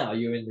sudden now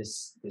you're in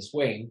this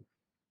wing,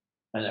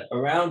 and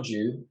around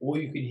you, all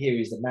you can hear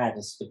is the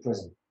madness of the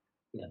prison.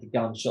 The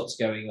gunshots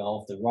going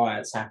off, the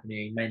riots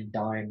happening, men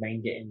dying,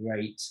 men getting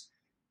raped,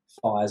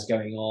 fires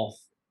going off.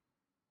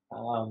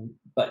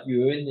 But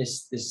you were in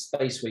this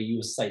space where you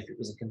were safe. It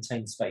was a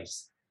contained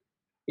space.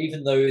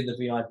 Even though in the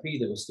VIP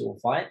there were still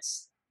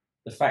fights,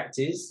 the fact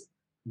is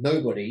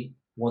nobody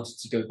wanted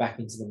to go back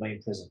into the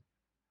main prison.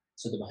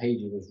 So the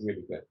behavior was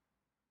really good.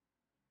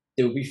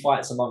 There would be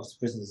fights amongst the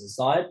prisoners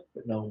inside,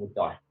 but no one would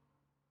die.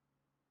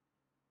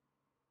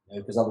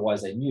 because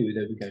otherwise they knew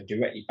they were going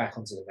directly back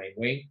onto the main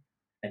wing,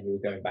 and you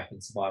were going back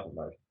in survival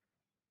mode.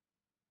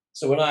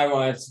 So when I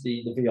arrived to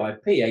the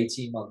VIP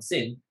 18 months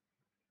in,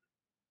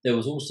 there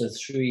was also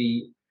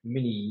 3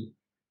 mini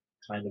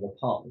kind of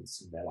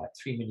apartments in there, like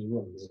 3 mini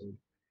rooms, and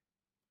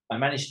I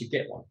managed to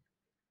get one.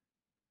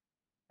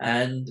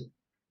 And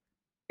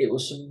it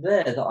was from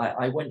there that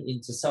I went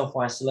into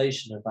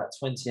self-isolation of about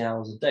 20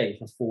 hours a day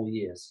for 4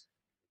 years.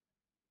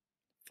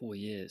 4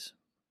 years.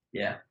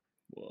 Yeah.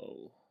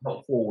 Whoa.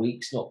 Not 4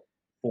 weeks, not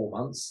 4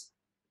 months,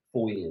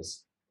 4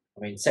 years.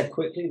 I mean, said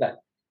quickly, that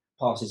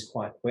passes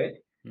quite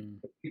quick.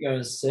 If you go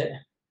and sit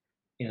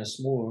in a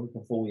small room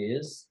for 4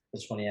 years for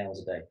 20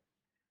 hours a day.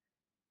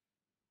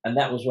 And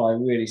that was where I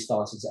really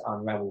started to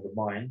unravel the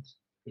mind.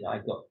 I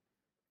got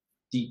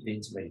deeply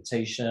into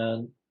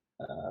meditation.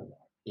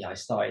 I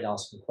started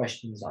asking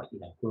questions like,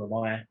 who am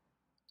I?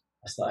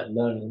 I started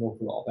learning an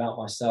awful lot about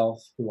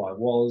myself, who I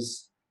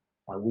was,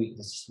 my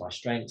weaknesses, my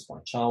strengths, my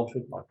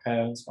childhood, my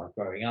parents, my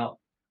growing up,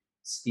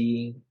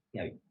 skiing.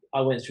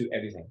 I went through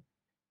everything.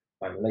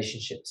 My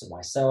relationship to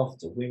myself,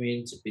 to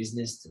women, to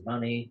business, to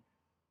money,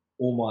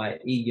 all my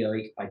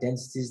egoic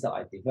identities that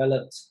I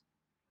developed,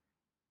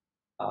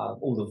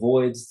 all the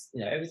voids,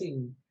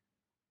 everything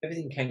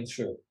came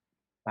through.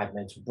 I had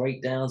mental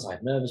breakdowns, I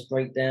had nervous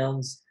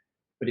breakdowns,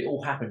 but it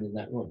all happened in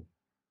that room.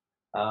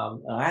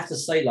 And I have to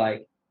say,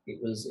 like, it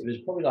was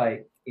probably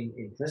like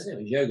in prison, it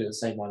was yoga that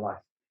saved my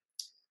life.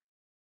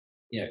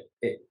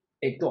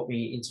 It got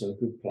me into a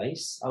good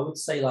place. I would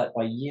say, like,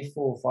 by year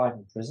 4 or 5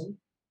 in prison,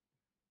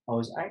 I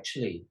was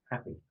actually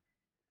happy.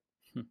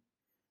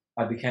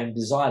 I became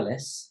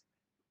desireless.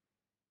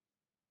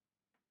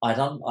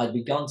 I'd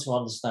begun to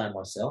understand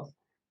myself,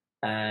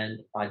 and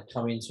I'd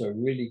come into a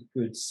really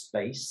good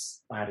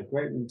space. I had a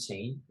great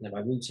routine. My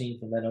routine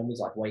from then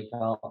onwards, I'd wake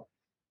up.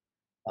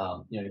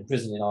 In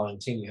prison in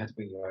Argentina, you had to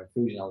bring your own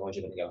food, otherwise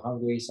you're going to go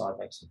hungry. So I'd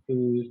make some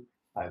food.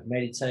 I would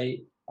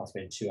meditate. I'd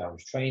spend 2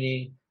 hours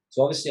training.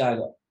 So obviously, I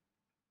got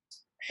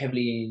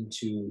heavily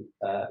into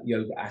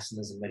yoga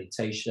asanas and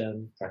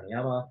meditation,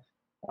 pranayama.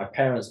 My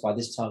parents by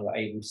this time were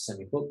able to send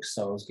me books,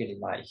 so I was getting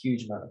like a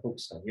huge amount of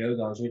books on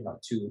yoga. I was reading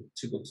like two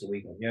books a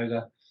week on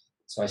yoga.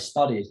 So I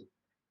studied,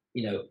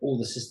 all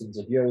the systems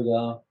of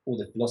yoga, all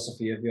the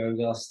philosophy of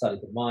yoga.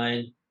 Studied the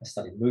mind. I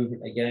studied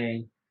movement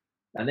again,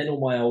 and then all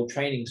my old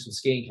trainings from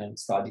skiing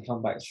camps started to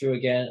come back through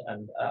again.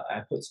 And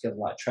I put together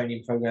like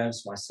training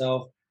programs for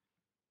myself.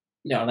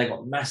 And I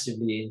got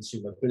massively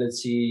into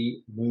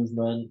mobility,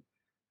 movement.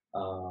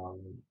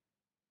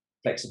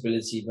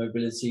 Flexibility,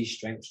 mobility,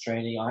 strength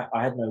training.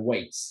 I had no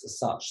weights as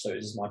such, so it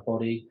was my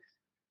body.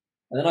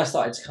 And then I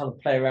started to kind of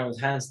play around with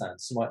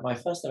handstands. So my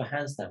first ever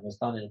handstand was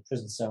done in a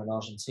prison cell in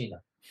Argentina,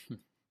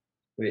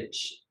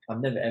 which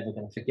I'm never ever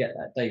going to forget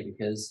that day,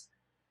 because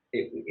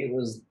it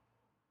was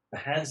the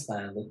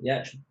handstand, the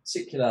actual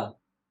particular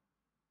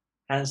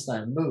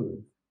handstand move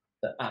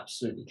that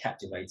absolutely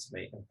captivated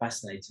me and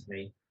fascinated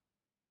me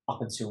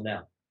up until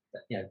now.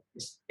 It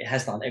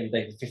has done every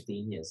day for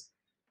 15 years.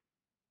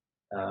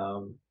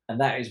 And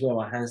that is where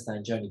my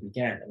handstand journey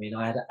began. I mean,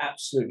 I had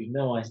absolutely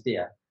no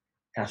idea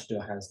how to do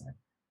a handstand.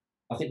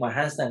 I think my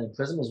handstand in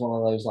prison was one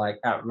of those like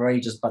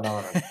outrageous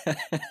bananas.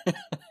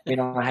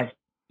 I had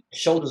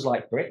shoulders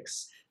like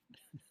bricks.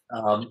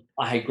 I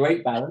had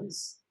great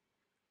balance,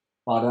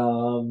 but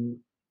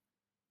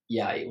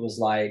it was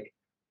like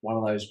one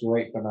of those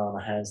great banana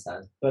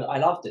handstands. But I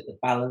loved it, the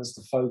balance,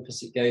 the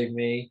focus it gave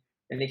me,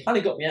 and it kind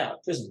of got me out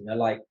of prison.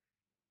 Like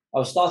I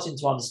was starting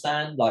to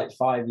understand, like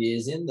 5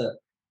 years in, that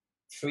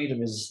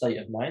freedom is a state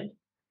of mind.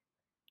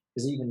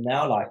 Because even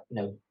now, like,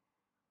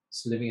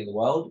 living in the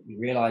world, you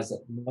realize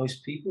that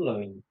most people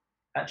are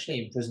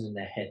actually imprisoned in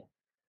their head.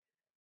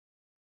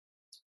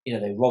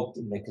 They're robbed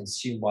and they're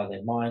consumed by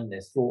their mind, their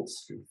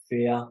thoughts, through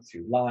fear,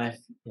 through life,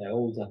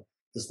 all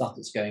the stuff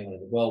that's going on in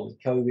the world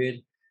with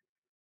COVID.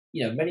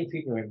 Many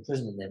people are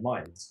imprisoned in their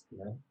minds,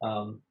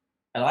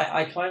 and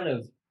I kind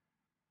of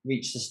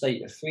reached a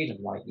state of freedom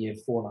like year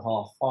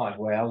 4.5, 5,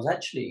 where I was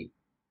actually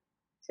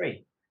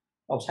free.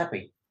 I was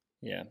happy.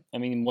 Yeah. I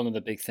mean, one of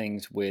the big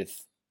things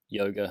with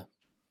yoga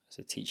as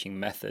a teaching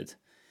method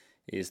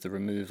is the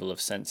removal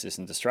of senses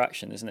and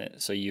distraction, isn't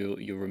it? So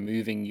you're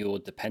removing your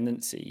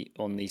dependency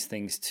on these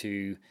things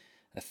to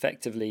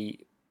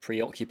effectively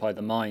preoccupy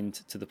the mind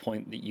to the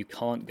point that you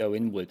can't go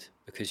inward,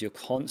 because you're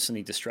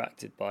constantly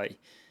distracted by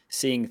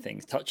seeing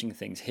things, touching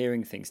things,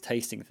 hearing things,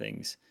 tasting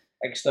things.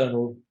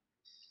 External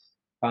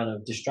kind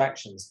of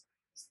distractions.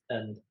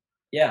 And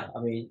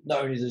I mean,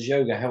 not only does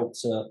yoga help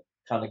to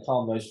kind of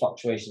calm those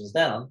fluctuations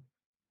down,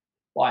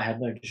 but I had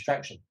no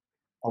distraction.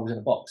 I was in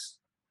a box.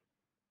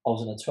 I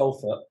was in a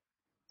 12-foot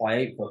by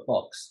 8-foot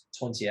box,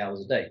 20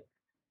 hours a day,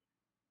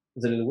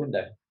 with a little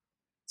window.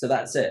 So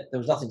that's it. There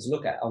was nothing to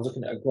look at. I was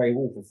looking at a grey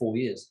wall for 4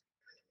 years.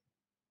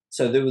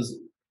 So there was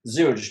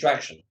zero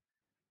distraction.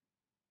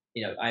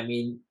 I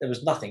mean, there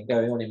was nothing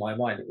going on in my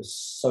mind. It was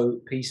so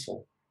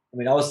peaceful. I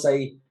mean, I would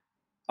say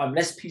I'm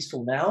less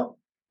peaceful now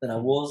than I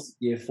was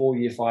year 4,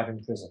 year 5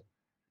 in prison.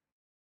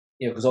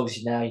 Because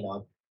obviously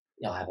now,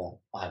 I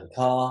have a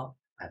car,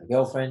 I have a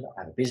girlfriend,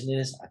 I have a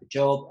business, I have a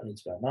job, I need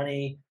to earn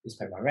money, I need to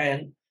pay my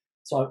rent.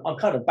 So I'm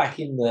kind of back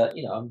in the,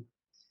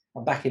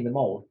 I'm back in the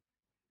mold.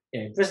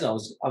 In prison, I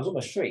was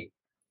almost free,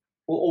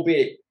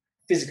 albeit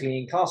physically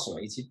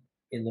incarcerated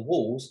in the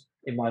walls.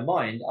 In my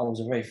mind, I was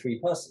a very free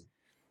person.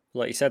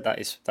 Like you said, that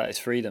is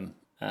freedom.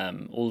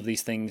 All of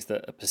these things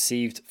that are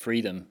perceived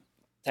freedom,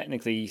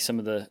 technically, some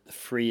of the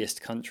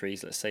freest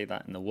countries, let's say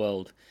that in the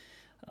world,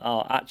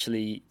 are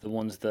actually the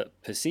ones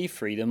that perceive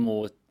freedom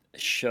or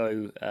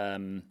show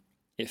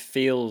it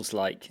feels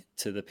like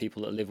to the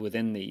people that live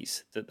within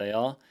these that they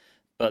are,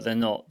 but they're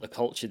not. The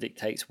culture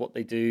dictates what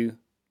they do,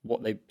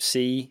 what they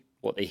see,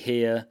 what they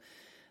hear,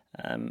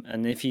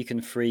 and if you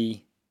can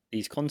free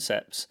these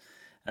concepts,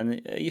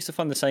 and I used to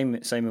find the same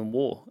in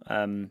war.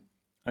 I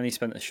only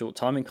spent a short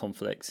time in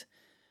conflict,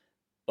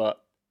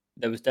 but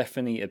there was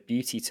definitely a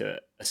beauty to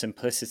it, a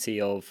simplicity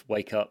of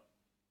wake up,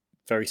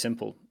 very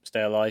simple,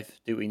 stay alive,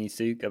 do what you need to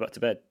do, go back to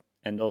bed,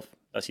 end of,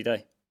 that's your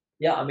day.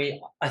 Yeah, I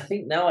mean, I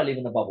think now I live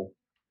in a bubble.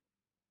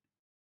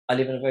 I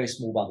live in a very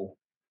small bubble.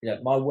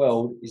 My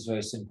world is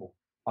very simple.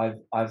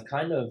 I've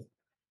kind of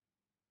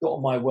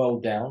got my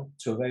world down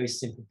to a very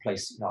simple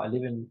place. I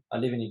live in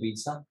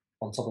Ibiza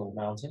on top of a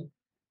mountain.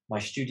 My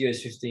studio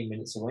is 15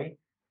 minutes away,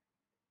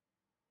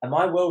 and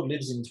my world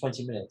lives in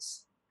 20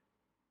 minutes.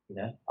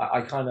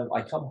 I come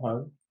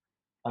home.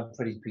 I'm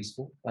pretty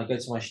peaceful. I go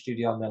to my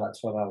studio. I'm there like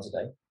 12 hours a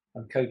day.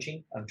 I'm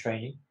coaching. I'm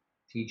training,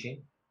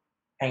 teaching,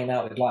 hanging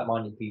out with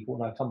like-minded people,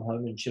 and I come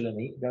home and chill and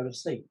eat and go to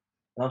sleep.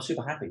 And I'm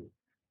super happy.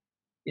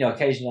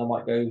 Occasionally I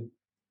might go,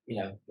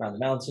 around the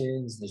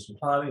mountains, do some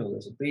climbing, or go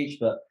to the beach,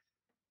 but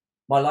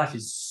my life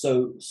is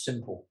so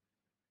simple.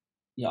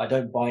 I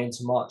don't buy into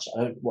much.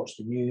 I don't watch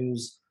the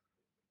news.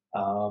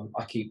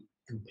 I keep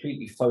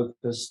completely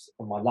focused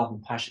on my love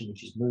and passion,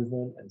 which is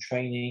movement and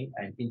training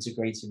and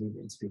integrating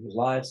movement into people's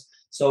lives.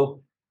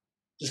 So,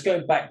 just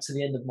going back to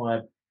the end of my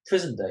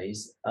prison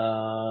days,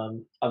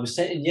 in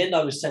the end,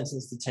 I was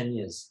sentenced to 10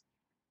 years,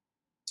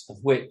 of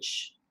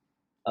which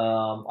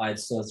I had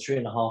served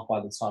 3.5 by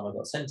the time I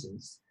got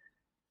sentenced,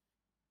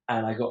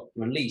 and I got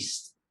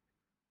released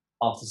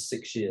after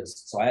 6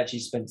 years. So I actually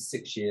spent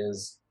 6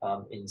 years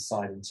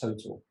inside in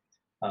total.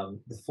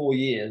 The 4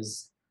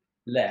 years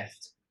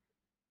left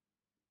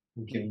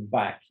and given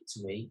back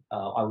to me,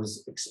 I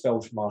was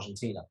expelled from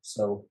Argentina.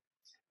 So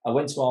I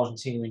went to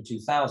Argentina in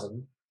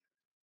 2000.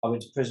 I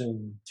went to prison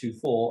in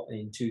 2004, and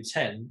in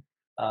 2010,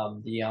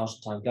 the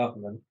Argentine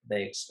government,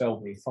 they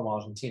expelled me from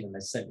Argentina and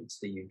they sent me to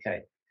the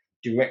UK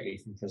directly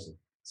from prison.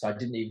 So I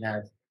didn't even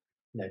have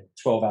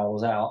 12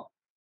 hours out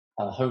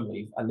home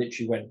leave. I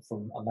literally went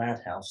from a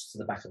madhouse to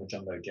the back of a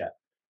jumbo jet,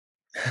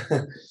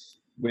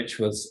 which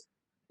was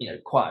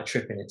quite a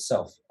trip in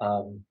itself.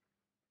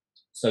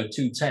 So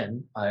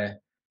 2010,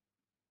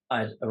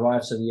 I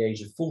arrived to the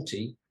age of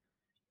 40,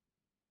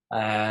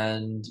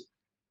 and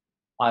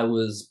I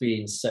was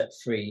being set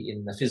free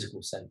in the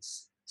physical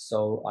sense.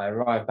 So I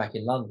arrived back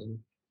in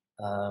London.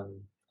 I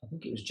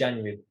think it was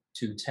January of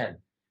 2010.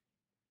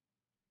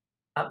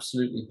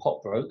 Absolutely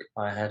pot broke.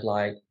 I had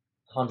like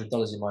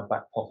 $100 in my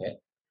back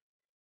pocket,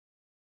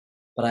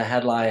 but I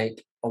had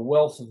like a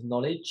wealth of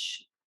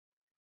knowledge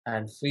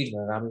and freedom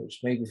around me, which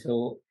made me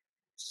feel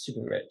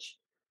super rich.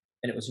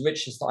 And it was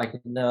richness that I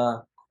could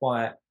never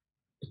quite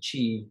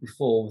achieve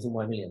before with all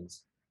my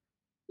millions.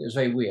 It was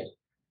very weird.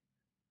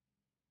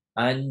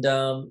 And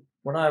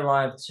when I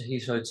arrived to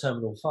Heathrow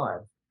Terminal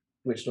 5,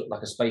 which looked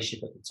like a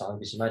spaceship at the time,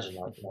 just imagine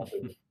like I've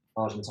been in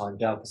Argentine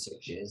jail for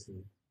 6 years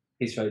and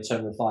Heathrow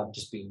Terminal 5 had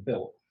just being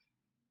built.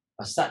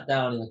 I sat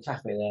down in the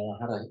cafe there and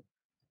I had a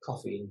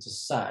coffee and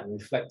just sat and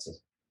reflected,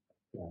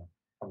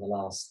 on the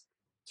last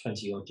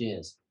 20 odd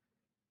years.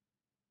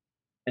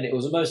 And it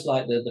was almost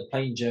like the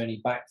plane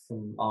journey back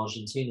from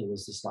Argentina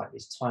was this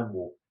time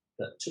warp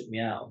that took me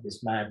out of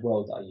this mad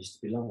world that I used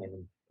to belong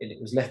in, and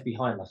it was left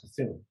behind like a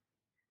film.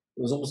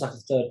 It was almost like a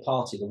third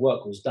party. The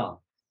work was done.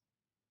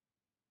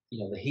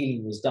 The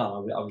healing was done.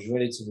 I was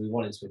ready to move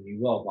on into a new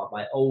world. But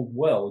my old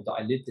world that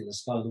I lived in, the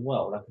stolen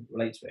world, I couldn't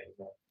relate to it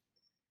anymore.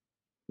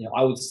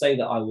 I would say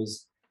that I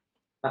was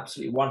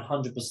absolutely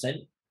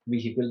 100%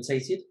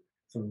 rehabilitated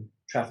from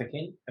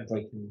trafficking and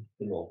breaking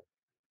the law.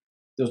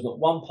 There was not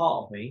one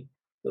part of me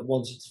that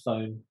wanted to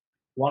phone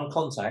one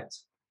contact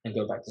and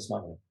go back to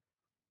smuggling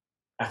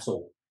at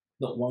all.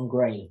 Not one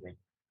grain of me,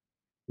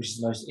 which is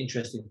the most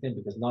interesting thing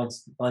because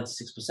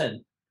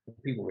 96%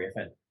 of people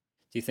reoffend.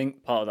 Do you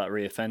think part of that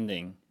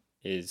reoffending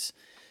is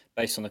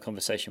based on the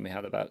conversation we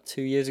had about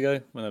 2 years ago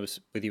when I was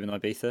with you in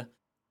Ibiza?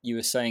 You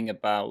were saying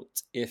about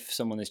if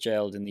someone is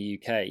jailed in the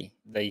UK,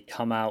 they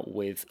come out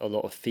with a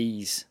lot of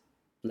fees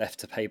left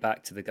to pay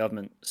back to the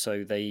government,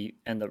 so they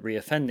end up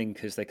reoffending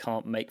because they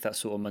can't make that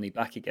sort of money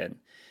back again.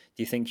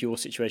 Do you think your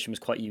situation was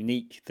quite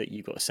unique that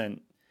you got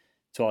sent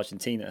to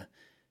Argentina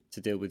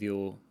to deal with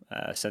your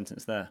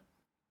sentence there?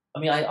 I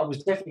mean, I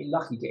was definitely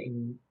lucky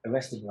getting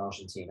arrested in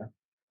Argentina,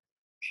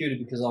 purely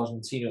because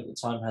Argentina at the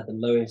time had the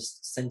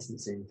lowest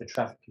sentencing for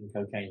trafficking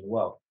cocaine in the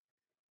world.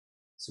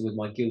 So with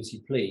my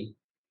guilty plea,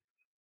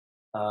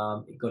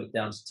 it got it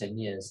down to 10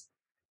 years.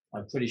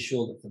 I'm pretty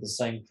sure that for the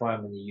same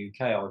crime in the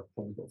UK, I've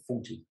probably got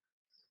 40.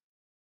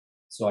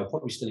 So I'd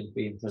probably still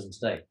be in prison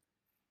today.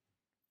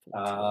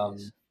 40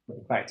 years. But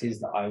the fact is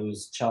that I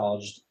was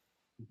charged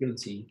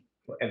guilty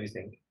for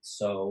everything.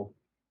 So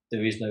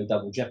there is no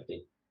double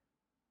jeopardy.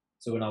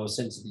 So when I was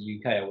sent to the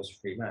UK, I was a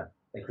free man.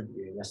 They couldn't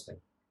really arrest me.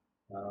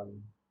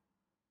 Um,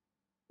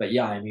 but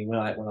yeah, I mean, when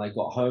I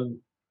got home,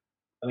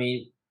 I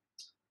mean,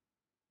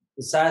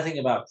 the sad thing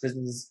about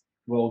prisons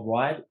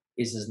worldwide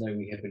is there's no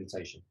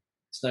rehabilitation.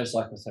 There's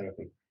no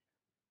psychotherapy.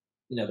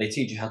 You know, they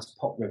teach you how to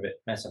pop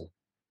rivet metal.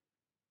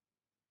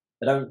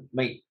 They don't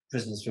make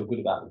prisoners feel good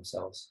about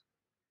themselves.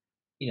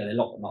 You know, they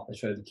lock them up, they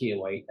throw the key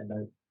away, and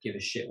don't give a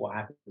shit what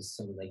happens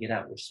to them when they get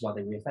out, which is why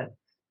they reoffend.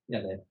 You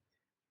know,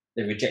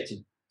 they're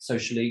rejected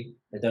socially.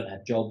 They don't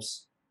have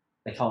jobs.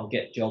 They can't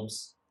get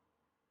jobs,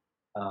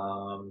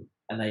 and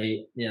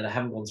they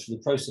haven't gone through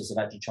the process of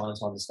actually trying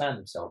to understand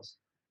themselves.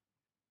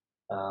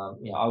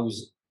 I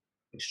was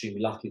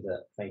extremely lucky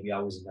that maybe I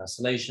was in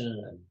isolation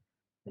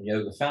and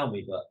yoga found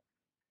me,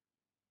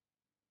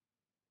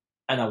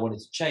 and I wanted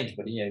to change.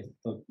 But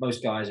for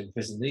most guys in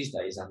prison these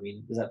days, I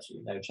mean, there's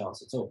absolutely no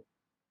chance at all.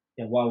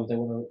 Why would they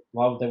want to?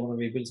 Why would they want to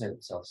rehabilitate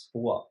themselves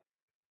for what?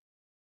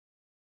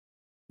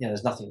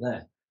 There's nothing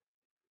there.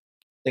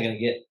 They're going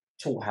to get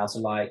taught how to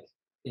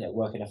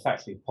work in a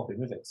factory popping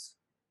rivets.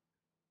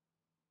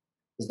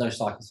 There's no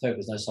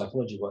psychotherapy, there's no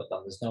psychology work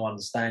done. There's no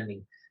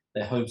understanding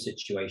their home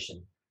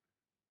situation.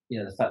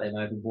 The fact they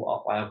may have been brought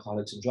up by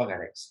alcoholics and drug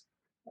addicts,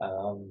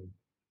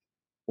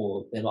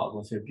 or they might have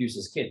gone through abuse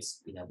as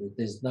kids.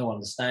 There's no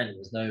understanding.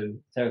 There's no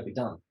therapy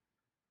done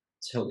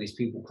to help these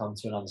people come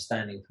to an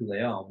understanding of who they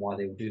are and why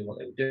they were doing what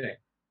they were doing.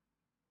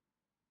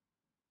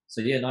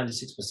 So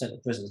 96%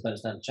 of prisoners don't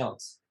stand a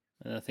chance.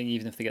 And I think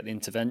even if they get the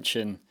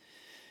intervention,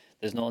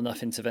 there's not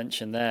enough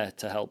intervention there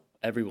to help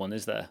everyone,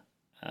 is there?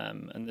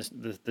 And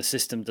the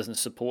system doesn't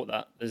support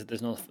that.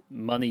 There's not enough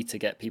money to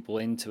get people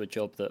into a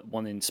job that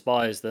one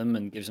inspires them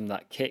and gives them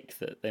that kick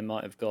that they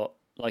might have got.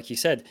 Like you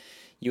said,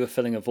 you were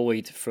filling a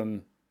void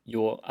from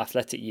your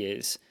athletic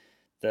years,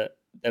 that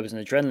there was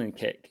an adrenaline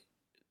kick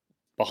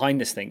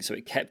behind this thing, so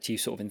it kept you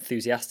sort of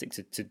enthusiastic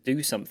to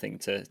do something,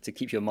 to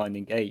keep your mind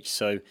engaged.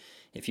 So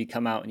if you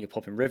come out and you're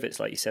popping rivets,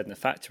 like you said, in the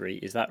factory,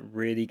 is that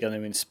really going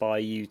to inspire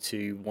you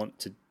to want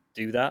to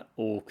do that?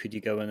 Or could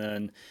you go and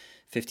earn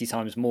 50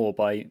 times more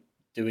by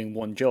doing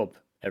one job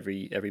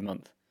every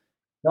month?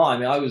 No, I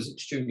mean, I was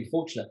extremely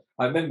fortunate.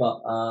 I remember,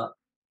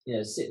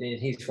 sitting in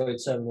Heathrow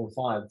Terminal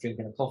 5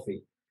 drinking a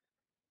coffee,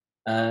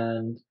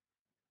 and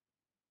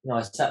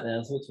I sat there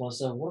and thought to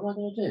myself, what am I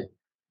going to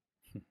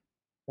do?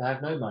 I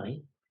have no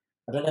money.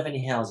 I don't have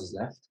any houses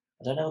left.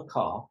 I don't have a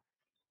car.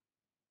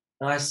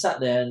 And I sat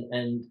there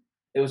and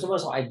it was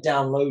almost like I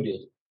downloaded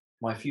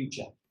my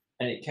future.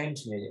 And it came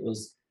to me, and it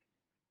was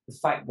the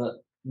fact that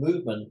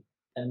movement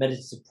and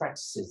meditative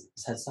practices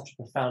has had such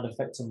a profound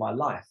effect on my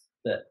life,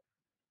 that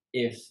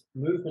if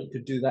movement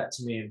could do that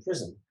to me in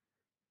prison,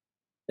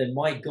 then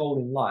my goal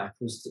in life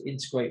was to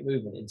integrate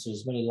movement into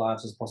as many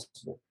lives as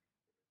possible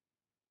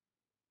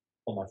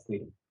for my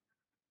freedom.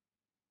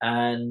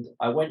 And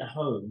I went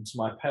home to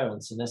my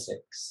parents in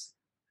Essex,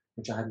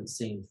 which I hadn't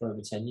seen for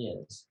over 10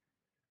 years.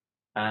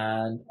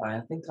 And I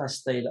think I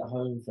stayed at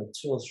home for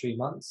 2 or 3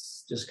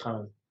 months, just kind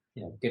of,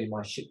 getting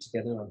my shit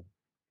together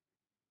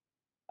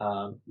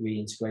and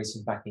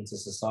reintegrating back into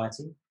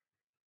society.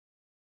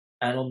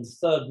 And on the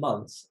third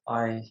month,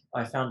 I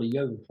found a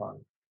yoga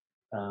client,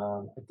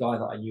 a guy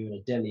that I knew in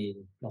a deli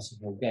in Notting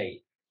Hill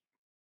Gate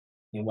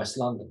in West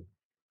London,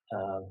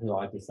 who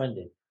I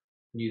befriended,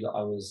 knew that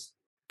I was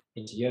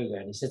into yoga,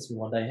 and he said to me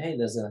one day, "Hey,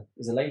 there's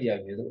a lady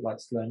over here that would like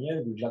to learn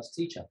yoga. Would you like to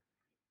teach her?"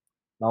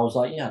 And I was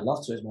like, "Yeah, I'd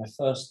love to." It was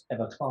my first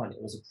ever client.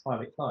 It was a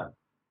private client,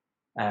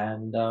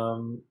 and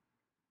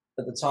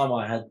at the time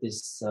I had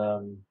this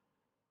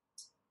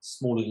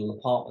small little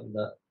apartment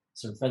that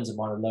some friends of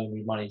mine had loaned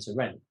me money to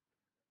rent,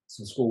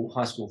 some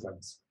high school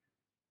friends,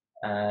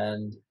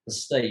 and the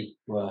state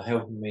were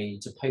helping me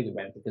to pay the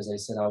rent because they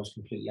said I was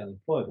completely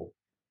unemployable.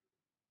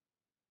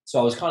 So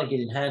I was kind of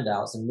getting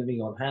handouts and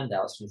living on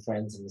handouts from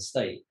friends in the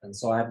state. And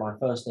so I had my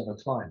first ever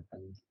client,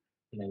 and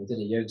we did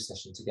a yoga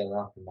session together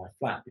up in my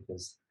flat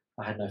because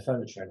I had no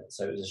furniture in it,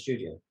 so it was a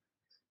studio.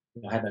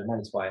 I had no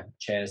money to buy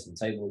chairs and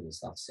tables and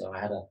stuff, so I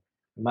had a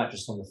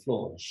mattress on the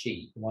floor and a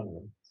sheet in one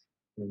room.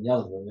 And in the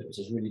other room, it was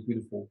this really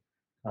beautiful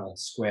kind of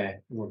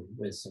square room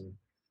with some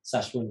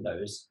sash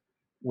windows,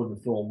 wooden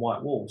floor and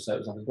white walls. So it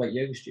was like a great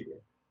yoga studio.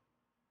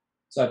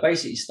 So I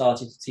basically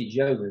started to teach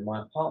yoga in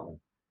my apartment,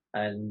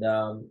 and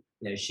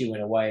she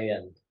went away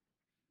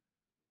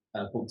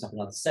and booked up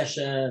another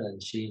session,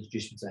 and she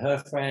introduced me to her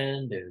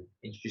friend, who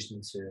introduced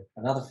me to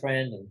another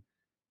friend,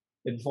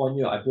 and before I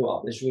knew it, I built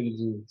up this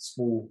really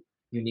small,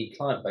 unique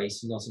client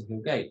base in Notting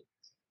Hill Gate,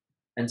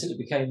 until it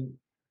became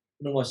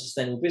an almost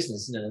sustainable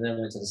business. And then I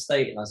went to the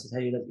state and I said,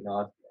 "Hey, look,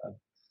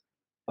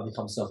 I've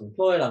become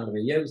self-employed. I'm going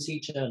to be a yoga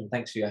teacher, and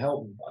thanks for your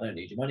help. And I don't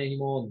need your money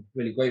anymore. I'm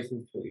really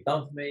grateful for what you've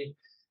done for me."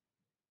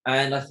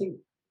 And I think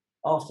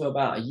after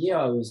about a year,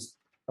 I was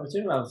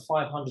doing around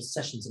 500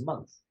 sessions a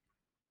month.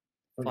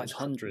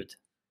 500.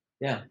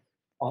 Yeah,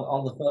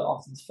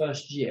 after the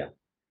first year,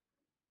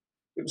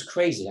 it was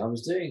crazy. I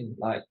was doing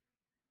like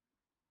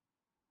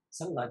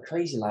something like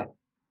crazy, like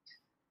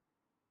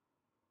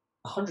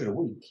 100 a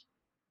week.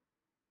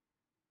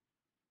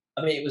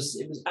 I mean, it was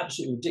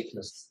absolutely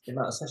ridiculous the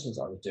amount of sessions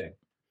I was doing.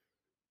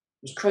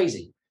 It was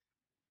crazy.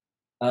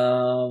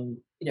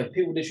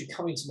 People literally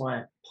coming to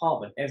my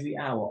apartment every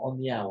hour on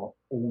the hour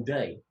all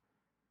day.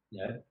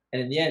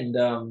 And in the end,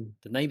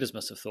 The neighbours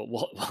must have thought,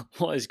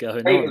 what is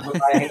going neighbours on? were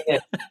like, "Hey,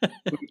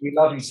 we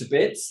love you to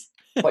bits,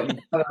 but you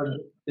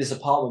turned this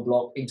apartment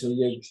block into a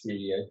yoga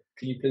studio.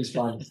 Can you please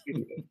find a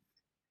studio?"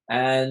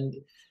 And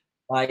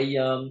I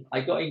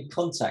got in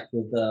contact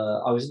with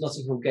I was in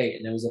Notting Hill Gate,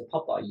 and there was a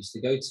pub that I used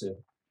to go to,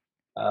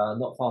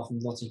 not far from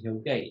Notting Hill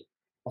Gate,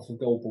 off of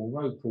Goldbourne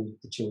Road, called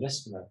the Chilled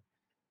Eskimo.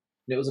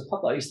 And it was a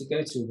pub that I used to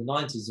go to in the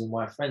 90s with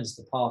my friends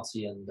to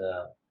party, and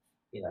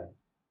you know,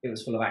 it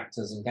was full of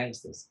actors and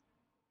gangsters.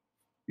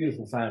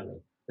 Beautiful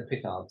family, the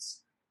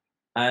Pickards.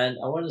 And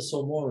I went and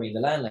saw Maureen,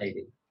 the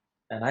landlady,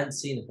 and I hadn't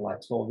seen her for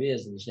like 12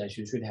 years, and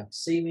she was really happy to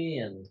see me,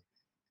 and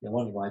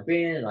wondered where I'd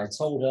been, and I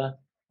told her,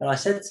 and I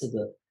said to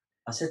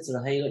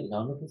her, "Hey, look,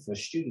 I'm looking for a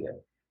studio."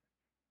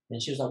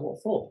 And she was like,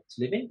 "What for?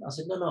 To live in?" I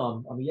said, "No,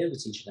 no, I'm a yoga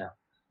teacher now."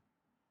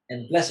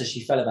 And bless her,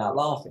 she fell about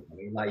laughing. I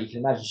mean, like, you can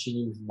imagine, she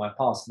knew me from my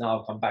past. Now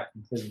I've come back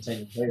from prison 10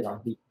 years later,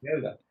 I'm teaching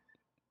yoga.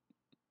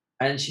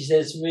 And she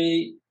said to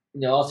me,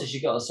 after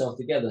she got herself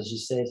together, she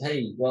said,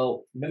 "Hey,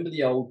 well, remember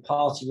the old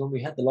party room?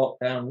 We had the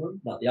lockdown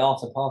room, like the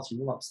after party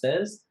room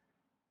upstairs.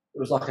 It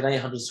was like an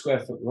 800 square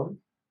foot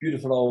room,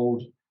 beautiful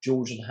old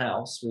Georgian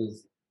house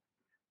with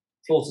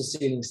floor to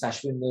ceiling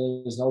sash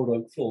windows and old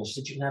oak floors."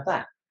 She said, "You can have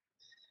that."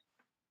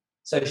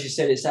 So she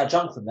said, "It's our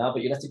junk room now,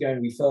 but you'll have to go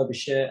and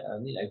refurbish it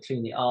and,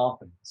 clean it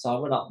up." And so I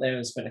went up there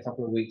and spent a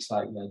couple of weeks,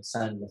 like,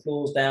 sanding the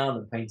floors down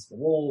and painting the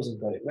walls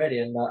and got it ready.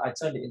 And I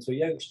turned it into a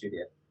yoga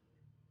studio.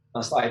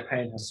 I started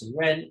paying her some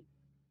rent,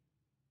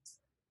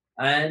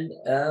 and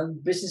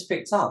business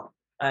picked up.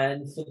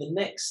 And for the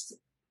next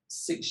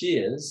 6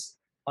 years,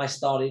 I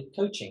started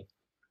coaching.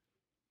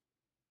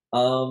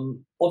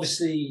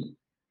 Obviously,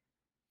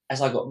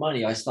 as I got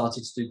money, I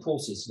started to do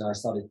courses. I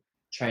started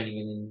training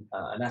in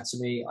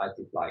anatomy. I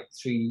did like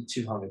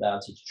 200-hour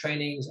teacher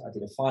trainings. I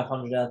did a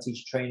 500-hour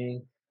teacher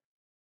training.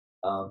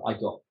 I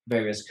got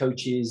various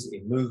coaches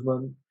in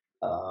movement,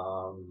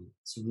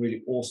 some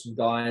really awesome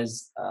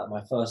guys.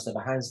 My first ever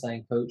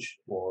handstand coach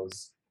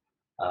was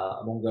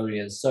a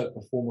Mongolian cirque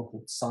performer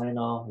called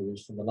Sainar, who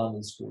was from the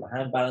London School of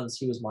Hand Balance.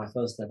 He was my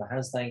first ever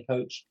handstand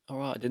coach. All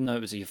right, I didn't know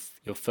it was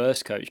your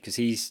first coach, because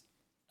he's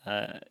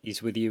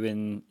with you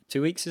in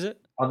 2 weeks, is it?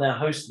 I'm now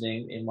hosting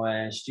him in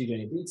my studio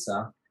in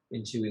Ibiza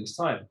in 2 weeks'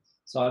 time.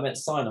 So I met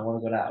Sainar when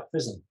I got out of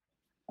prison.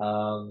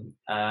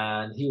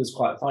 And he was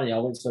quite funny. I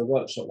went to a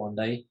workshop one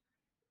day,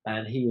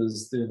 and he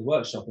was doing the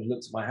workshop, and he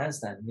looked at my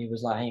handstand, and he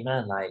was like, "Hey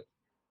man, like,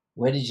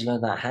 where did you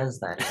learn that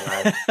handstand?"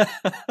 Like,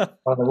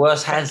 one of the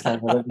worst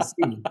handstands I've ever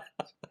seen.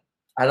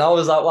 And I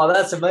was like, "Wow,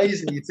 that's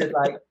amazing." He said,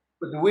 like,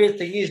 "But the weird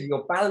thing is,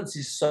 your balance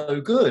is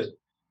so good."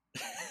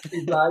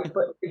 He's like,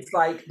 "But it's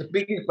like the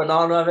biggest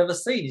banana I've ever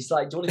seen." He's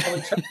like, "Do you want to come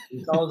and train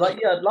me?" So I was like,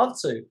 "Yeah, I'd love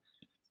to."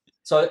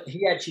 So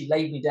he actually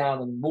laid me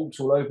down and walked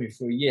all over me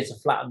for a year to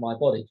flatten my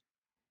body.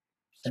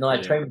 And I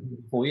trained with him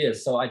for 4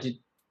 years. So I did,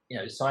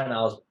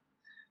 Sainar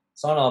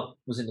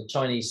was in the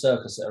Chinese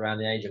circus at around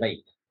the age of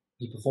 8.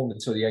 He performed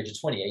until the age of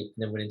 28, and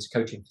then went into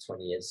coaching for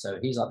 20 years. So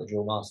he's like the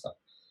drill master.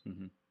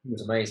 Mm-hmm. He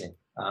was amazing.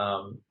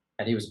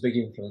 And he was a big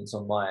influence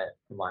on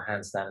my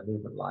handstand and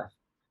movement life,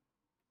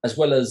 as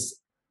well as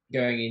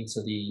going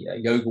into the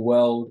yoga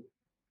world.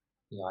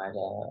 I had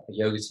a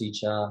yoga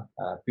teacher,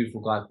 a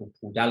beautiful guy called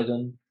Paul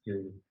Daligan,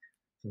 who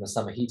from the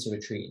Samahita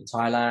retreat in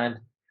Thailand.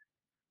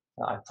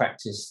 I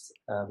practiced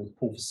with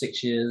Paul for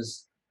 6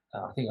 years.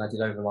 I think I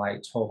did over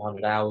like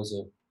 1,200 hours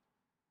of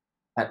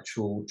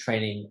actual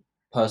training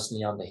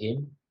personally under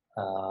him,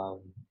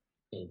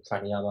 in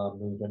pranayama,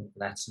 movement,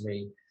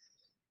 anatomy.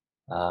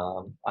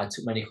 I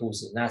took many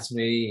courses in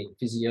anatomy, in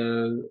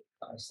physio.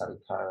 I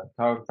studied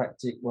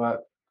chiropractic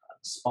work,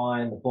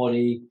 spine, the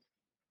body.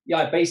 Yeah,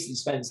 I basically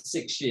spent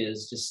 6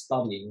 years just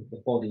studying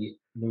the body,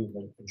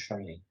 movement, and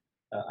training.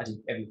 I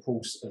did every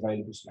course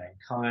available to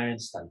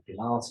mankind, studied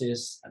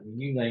Pilates, I mean,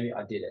 you name it,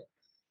 I did it.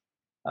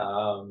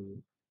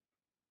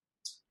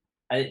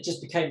 And it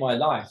just became my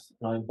life,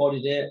 and I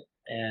embodied it,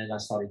 and I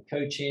started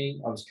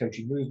coaching. I was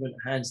coaching movement,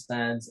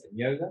 handstands, and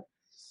yoga.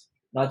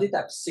 And I did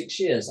that for 6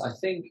 years. I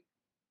think,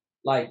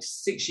 like,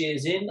 6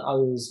 years in, I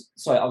was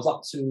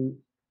up to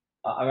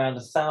around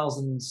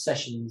 1,000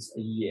 sessions a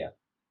year.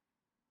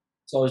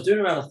 So I was doing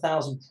around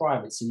 1,000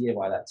 privates a year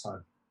by that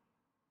time,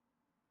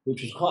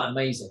 which was quite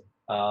amazing.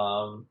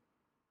 I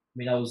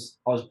mean, I was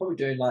probably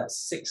doing like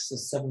 6 or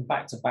 7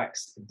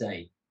 back-to-backs a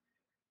day.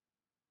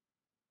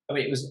 I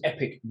mean, it was an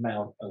epic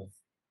amount of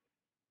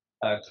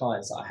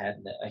clients that I had,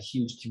 and a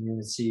huge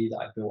community that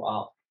I built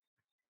up.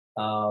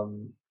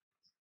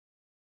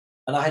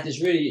 And I had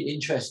this really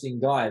interesting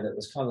guy that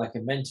was kind of like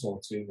a mentor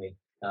to me,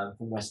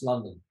 from West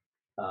London.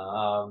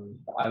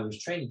 I was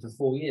training for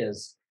 4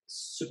 years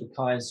super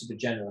kind, super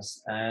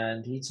generous.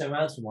 And he turned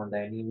around to me one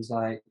day and he was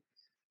like,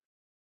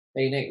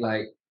 "Hey Nick,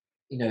 like,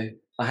 you know,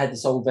 I had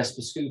this old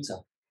Vespa scooter."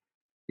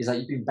 He's like,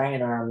 "You've been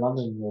banging around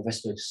London in your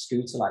Vespa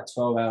scooter like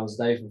 12 hours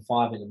a day from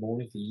 5 in the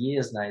morning for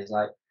years now." He's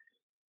like,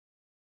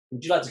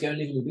 "Would you like to go and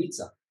live in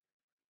Ibiza?"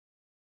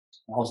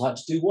 And I was like,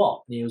 "To do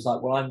what?" And he was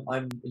like, "Well,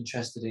 I'm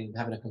interested in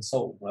having a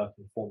consultant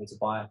working for me to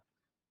buy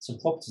some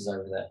properties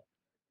over there.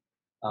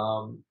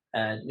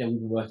 And we've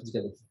been working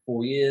together for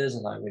 4 years,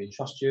 and I really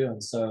trust you.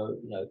 And so,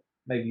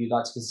 maybe you'd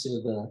like to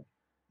consider the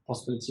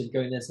possibility of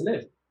going there to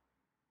live."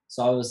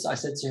 So I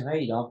said to him,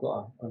 "Hey, I've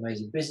got an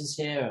amazing business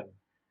here,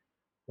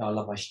 and I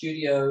love my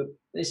studio." And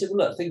he said,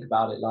 "Well, look, think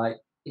about it. Like,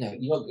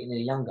 you're not getting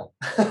any younger."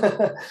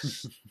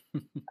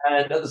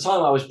 And at the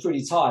time, I was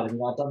pretty tired. I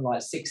mean, I'd done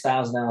like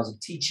 6,000 hours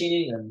of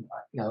teaching, and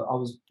I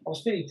was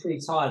feeling pretty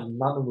tired, and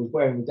London was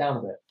wearing me down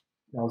a bit.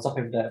 I was up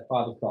every day at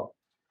 5 o'clock.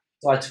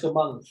 So I took a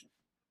month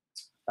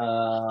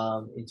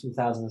in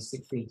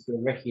 2016 to do a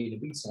recce in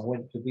Ibiza. I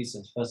went to Ibiza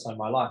for the first time in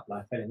my life, and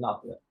I fell in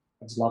love with it.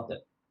 I just loved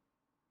it.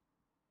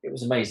 It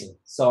was amazing.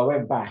 So I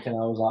went back, and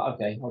I was like,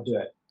 "Okay, I'll do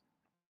it."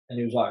 And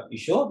he was like, "You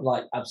sure?" I'm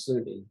like,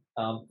 "Absolutely."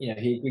 He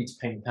agreed to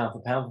pay me pound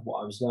for pound for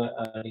what I was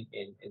earning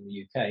in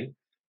the UK.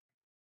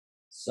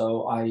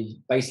 So I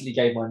basically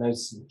gave my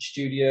notice in the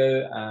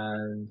studio,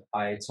 and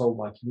I told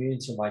my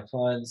community and my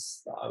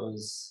clients that I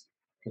was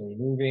going to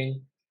be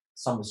moving.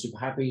 Some were super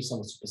happy, some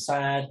were super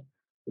sad.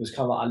 It was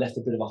kind of like I left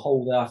a bit of a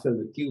hole there. I feel a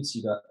bit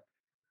guilty, but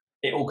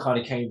it all kind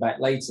of came back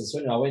later. So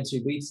I went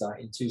to Ibiza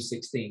in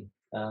 2016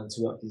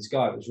 to work for this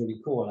guy. It was really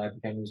cool, and I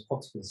became his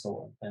property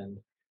consultant. And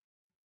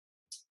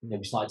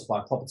we started to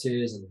buy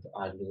properties, and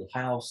I had a little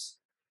house.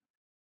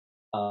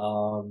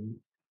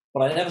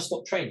 But I never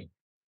stopped training.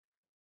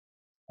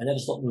 I never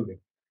stopped moving.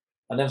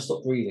 I never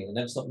stopped breathing. I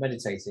never stopped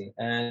meditating.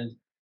 And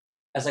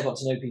as I got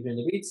to know people in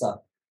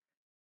Ibiza,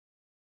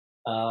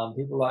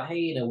 people were like,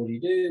 "Hey, what do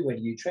you do? Where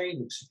do you train?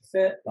 Look super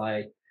fit."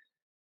 Like,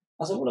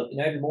 I said, "Well, look,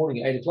 every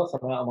morning at 8 o'clock,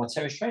 I'm out on my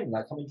terrace training.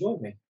 Like, come and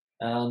join me."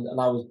 And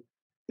I was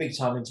big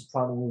time into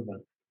primal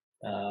movement,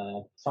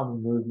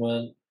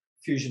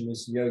 fusion with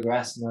some yoga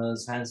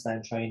asanas,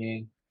 handstand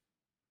training,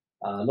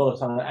 a lot of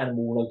kind of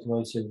animal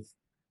locomotive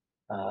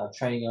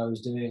training I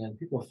was doing, and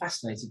people were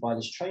fascinated by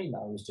this training that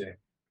I was doing.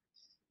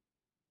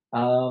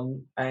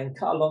 And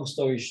cut a long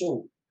story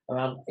short,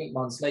 around 8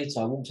 months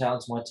later, I walked out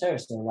onto my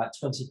terrace and there were like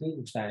 20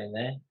 people standing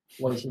there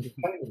waiting to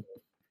train with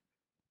me.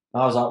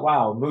 And I was like,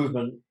 wow,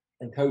 movement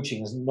and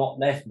coaching has not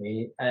left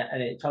me.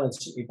 And it kind of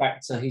took me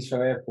back to Heathrow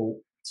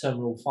Airport,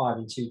 Terminal 5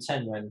 in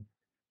 210, when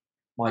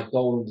my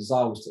goal and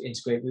desire was to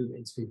integrate movement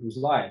into people's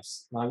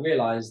lives. And I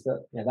realized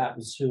that that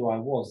was who I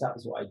was, that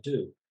was what I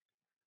do,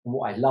 and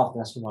what I loved,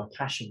 and that's what my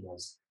passion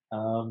was.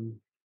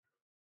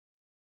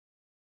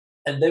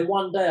 And then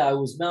one day I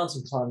was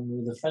mountain climbing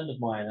with a friend of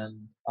mine,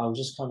 and I was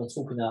just kind of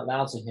talking out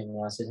loud to him,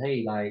 and I said,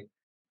 "Hey, like,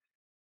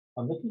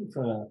 I'm looking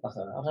for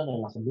I don't know,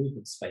 like a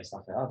movement space,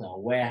 like I don't know, a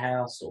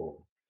warehouse or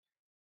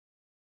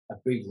a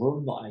big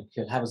room that I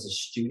could have as a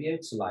studio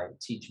to like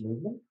teach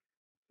movement."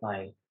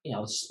 Like, I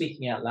was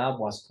speaking out loud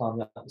whilst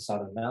climbing up the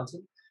side of the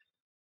mountain.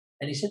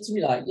 And he said to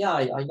me, like, "Yeah,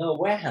 I know a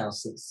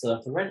warehouse that's for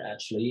rent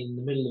actually in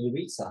the middle of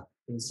Ibiza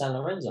in San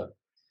Lorenzo. Do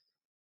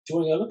you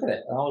want to go look at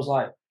it?" And I was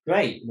like,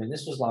 "Great." I mean,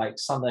 this was like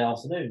Sunday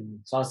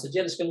afternoon. So I said,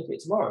 "Yeah, let's go look at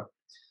it tomorrow."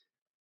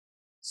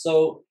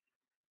 So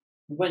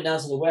we went down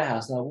to the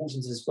warehouse, and I walked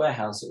into this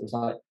warehouse. It was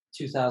like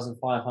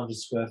 2,500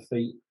 square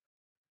feet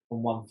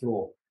on one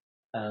floor.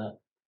 Uh,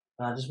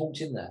 and I just walked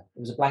in there.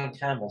 It was a blank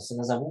canvas. And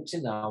as I walked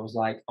in there, I was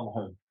like, "I'm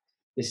home.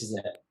 This is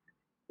it.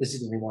 This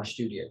is going to be my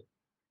studio."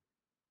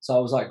 So I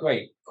was like,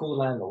 "Great, call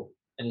the landlord."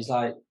 And he's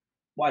like,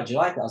 "Why, do you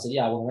like it?" I said,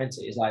 "Yeah, I want to rent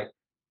it." He's like,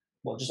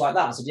 "What, just like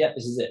that?" I said, "Yeah,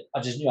 this is it."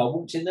 I just knew. I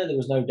walked in there. There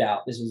was no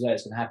doubt this was where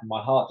it's going to happen.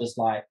 My heart just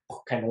like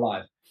came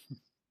alive.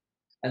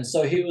 And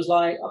so he was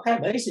like, "Okay,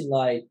 amazing.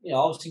 Like, I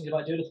was thinking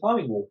about doing a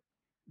climbing wall."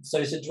 So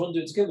he said, "Do you want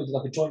to do it together? We do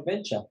like a joint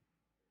venture."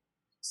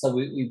 So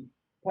we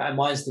put our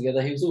minds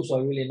together. He was also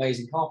a really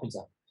amazing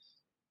carpenter.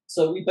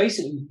 So we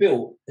basically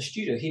built a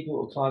studio. He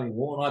built a climbing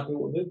wall, and I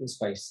built a movement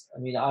space. I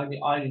mean, I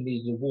only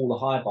needed a wall, a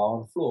high bar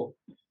on the floor.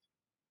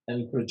 And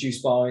we put a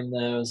juice bar in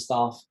there and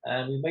stuff.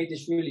 And we made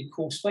this really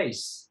cool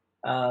space.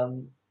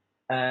 And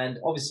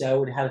obviously, I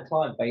already had a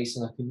client base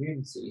and a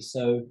community.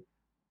 So,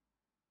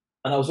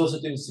 and I was also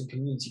doing some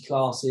community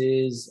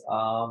classes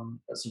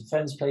at some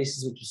friends'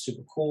 places, which was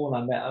super cool. And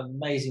I met an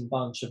amazing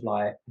bunch of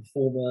like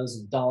performers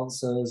and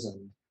dancers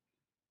and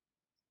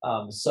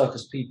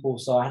circus people.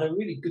 So I had a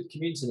really good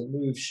community that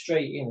moved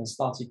straight in and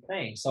started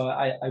paying. So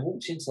I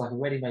walked into like a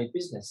ready-made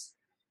business.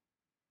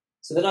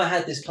 So then I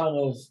had this kind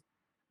of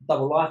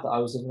double life that I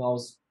was living. I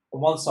was on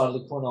one side of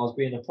the coin, I was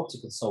being a property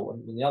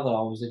consultant, and the other,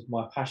 I was living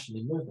my passion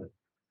in movement.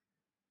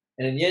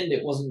 And in the end,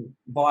 it wasn't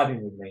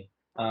vibing with me.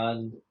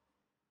 And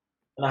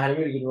I had a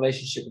really good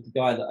relationship with the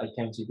guy that I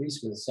came to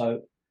Ibiza with.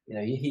 So,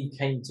 he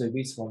came to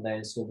Ibiza one day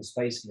and saw the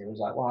space, and he was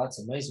like, "Wow,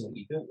 that's amazing what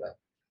you built there."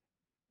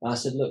 And I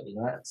said, "Look,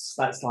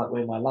 that's like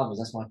where my love is.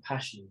 That's my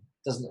passion.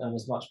 It doesn't earn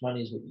as much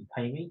money as what you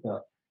pay me,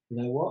 but you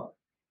know what?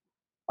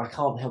 I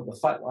can't help the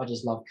fact that I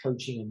just love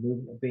coaching and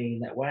movement and being in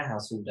that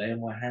warehouse all day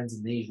on my hands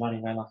and knees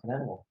running around like an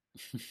animal.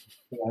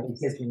 You know, he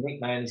says to me,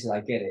 Nick, man, he said, I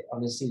get it.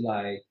 Honestly,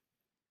 like,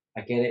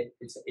 I get it.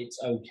 It's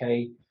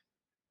okay.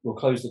 We'll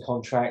close the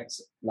contract.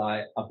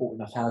 Like, I bought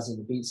enough houses in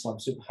the beach, so I'm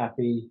super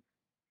happy.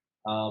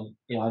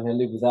 You know, I'm gonna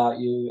live without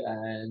you.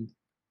 And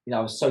you know,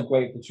 I was so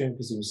grateful to him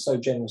because he was so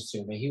generous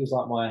to me. He was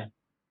like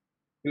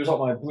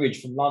my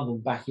bridge from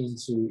London back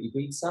into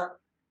Ibiza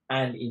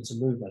and into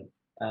movement.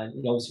 And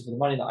you know, obviously for the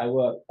money that I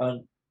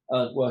earned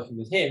working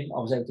with him, I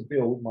was able to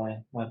build my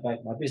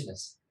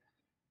business.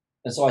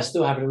 And so I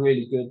still have a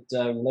really good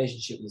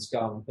relationship with this guy.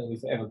 I'm going to be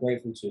forever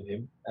grateful to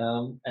him.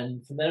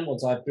 And from then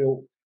onwards, I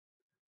built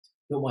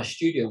my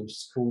studio, which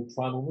is called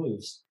Primal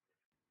Moves,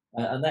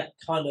 and that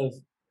kind of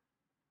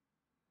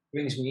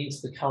brings me into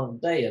the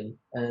current day.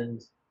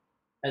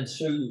 And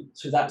through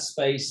that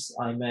space,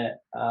 I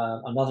met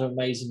another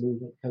amazing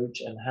movement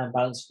coach and hand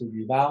balancer called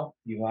Yuval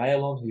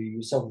Elon, who you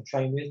yourself have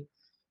trained with.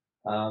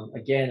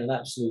 Again, an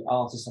absolute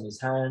artist on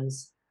his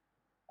hands.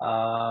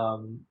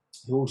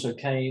 Who also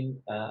came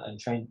and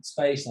trained in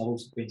space. And I've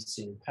also been to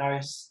see him in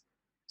Paris.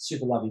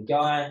 Super lovely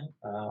guy.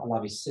 I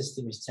love his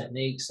system, his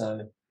technique. So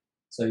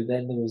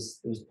then there was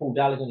Paul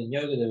Daligan in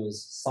yoga. There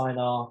was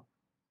Sinar,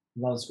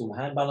 London School of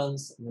Hand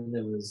Balance, and then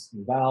there was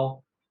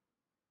Yuval.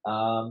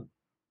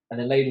 And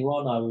then later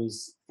on, I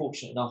was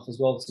fortunate enough as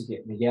well to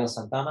get Miguel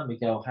Santana,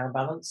 Miguel Hand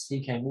Balance.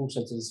 He came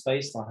also to the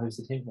space, and I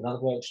hosted him for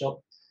another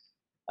workshop.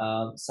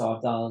 So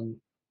I've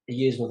done a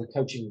year's worth of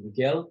coaching with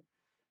Miguel,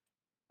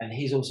 and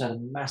he's also had a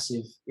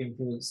massive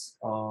influence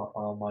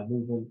on my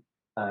movement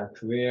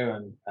career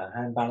and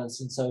hand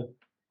balancing. So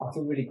I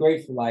feel really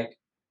grateful, like,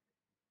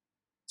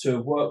 to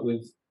have worked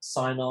with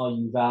Sinar,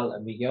 Yuval,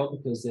 and Miguel,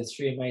 because they're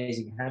three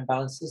amazing hand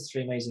balancers,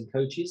 three amazing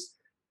coaches,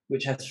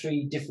 which have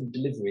three different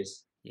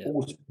deliveries,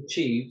 all to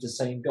achieve the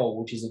same goal,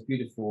 which is a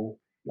beautiful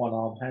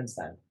one-arm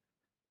handstand.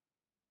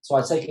 So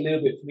I take a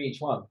little bit from each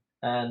one,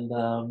 and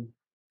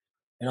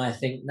I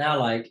think now,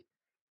 like,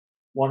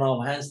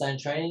 one-arm handstand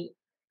training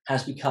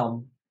has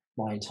become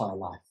my entire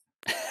life.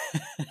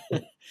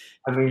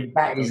 I mean,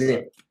 that is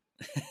it.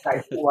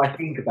 That's all I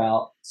think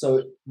about.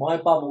 So my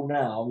bubble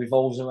now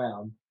revolves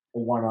around a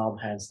one-arm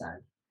handstand.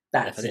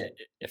 That's it.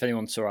 If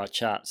anyone saw our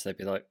chats, they'd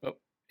be like, "Oh,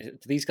 do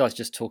these guys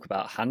just talk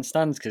about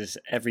handstands?" Because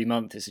every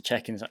month it's a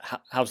check-in. It's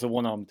like, how's the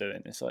one arm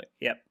doing? It's like,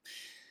 yep,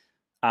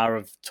 hour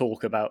of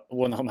talk about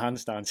one-arm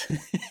handstands.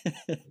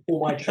 All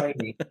my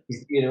training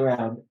is geared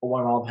around a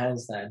one-arm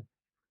handstand.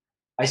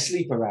 I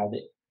sleep around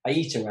it. I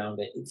eat around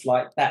it. It's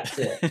like, that's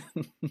it.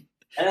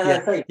 And as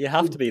I say, you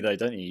have to be though,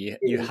 don't you?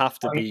 You have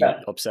to be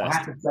obsessed. I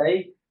have to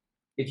say,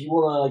 if you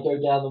want to go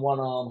down the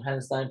one-arm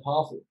handstand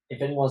path,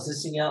 if anyone's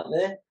listening out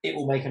there, it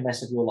will make a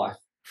mess of your life.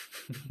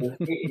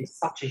 It is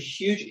such a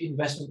huge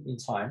investment in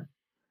time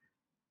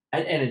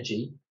and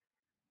energy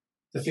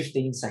for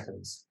 15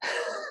 seconds.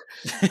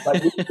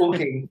 Like, we're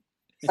talking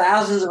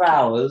thousands of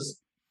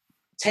hours,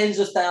 tens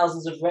of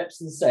thousands of reps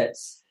and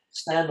sets,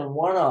 stand on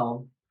one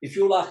arm, if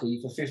you're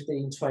lucky, for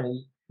 15,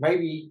 20,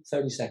 maybe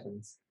 30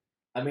 seconds.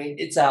 I mean,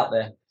 it's out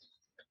there.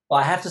 But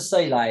I have to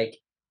say, like,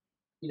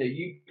 you know,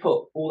 you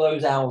put all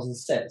those hours and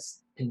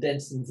sets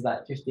condensed into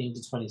that 15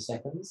 to 20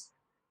 seconds.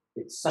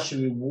 It's such a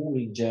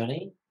rewarding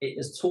journey. It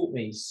has taught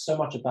me so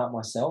much about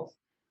myself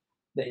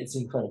that it's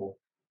incredible.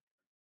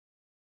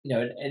 You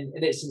know,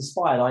 and it's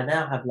inspired. I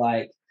now have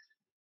like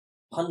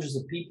hundreds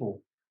of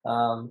people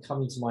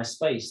coming to my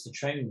space to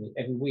train with me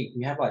every week.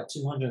 We have like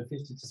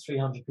 250 to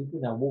 300 people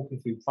now walking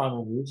through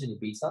Primal Moves in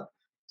Ibiza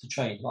to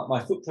train. Like,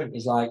 my footprint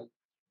is like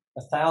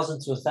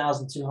 1,000 to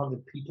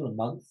 1,200 people a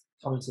month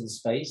coming to the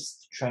space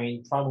to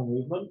train primal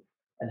movement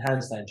and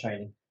handstand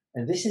training.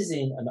 And this is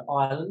in an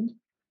island,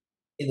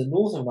 in the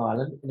Northern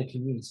Ireland, in a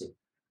community.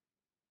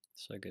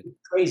 So good.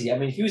 It's crazy. I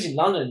mean, if you was in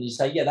London and you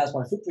say, yeah, that's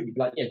my footprint, you'd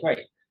be like, yeah, great.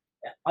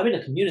 I'm in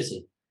a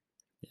community.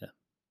 Yeah.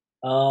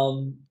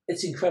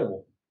 It's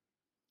incredible.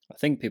 I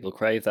think people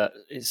crave that.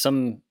 There's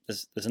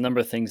a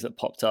number of things that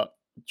popped up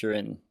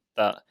during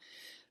that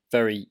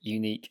very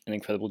unique and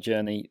incredible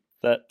journey.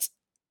 That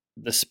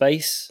the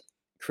space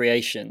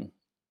creation,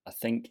 I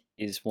think,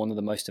 is one of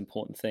the most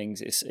important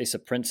things. It's a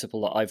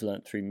principle that I've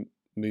learned through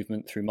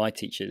movement, through my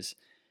teachers,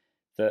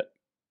 that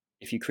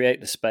if you create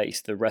the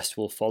space, the rest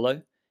will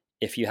follow.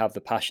 If you have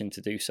the passion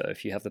to do so,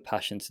 if you have the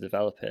passion to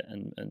develop it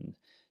and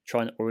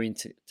try and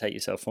orientate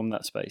yourself from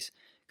that space.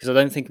 Because I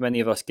don't think many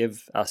of us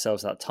give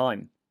ourselves that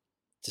time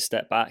to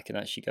step back and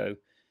actually go,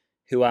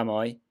 who am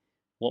I?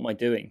 What am I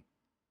doing?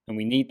 And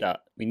we need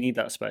that. We need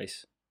that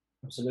space.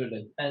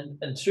 Absolutely. And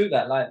through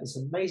that, like, this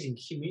amazing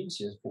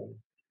community is formed.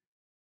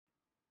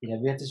 You know,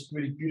 we have this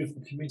really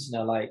beautiful community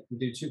now. Like, we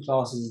do 2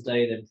 classes a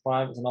day, then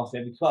private, and after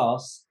every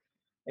class,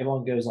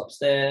 everyone goes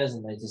upstairs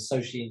and they just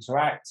socially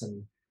interact.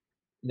 And,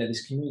 you know,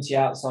 this community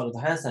outside of the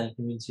handstand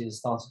community has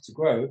started to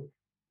grow,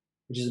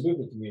 which is a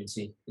movement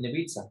community in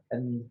Ibiza.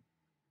 And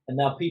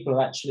now people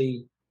are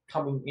actually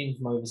coming in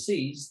from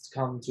overseas to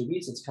come to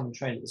Ibiza to come and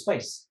train at the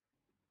space,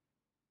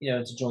 you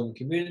know, to join the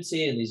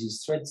community. And there's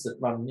these threads that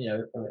run, you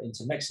know,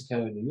 into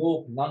Mexico and New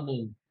York and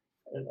London,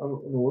 and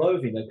all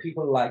over.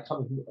 People are like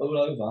coming from all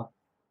over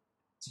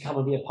to come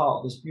and be a part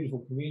of this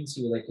beautiful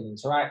community where they can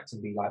interact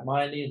and be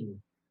like-minded,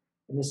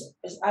 and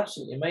it's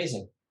absolutely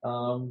amazing.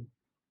 And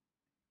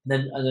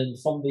then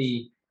from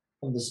the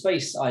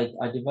space, I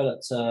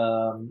developed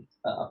a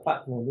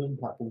platform, a movement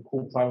platform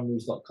called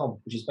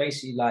primalmoves.com, which is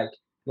basically like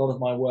a lot of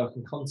my work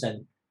and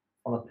content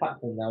on a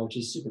platform now, which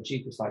is super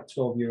cheap. It's like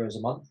 €12 a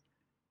month.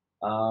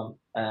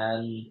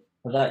 And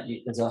for that,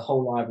 there's a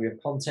whole library of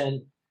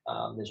content.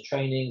 There's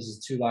trainings,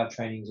 there's 2 live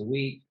trainings a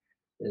week.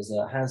 There's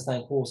a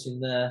handstand course in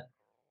there.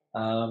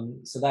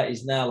 So that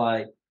is now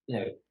like,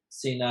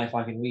 seeing now if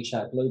I can reach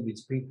out globally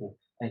to people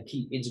and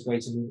keep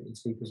integrating movement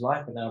into people's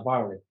life, but now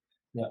virally,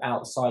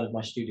 outside of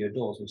my studio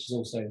doors, which is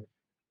also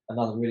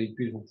another really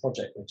beautiful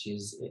project, which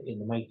is in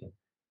the making.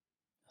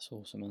 That's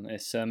awesome, man.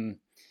 It's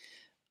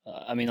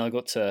I mean, I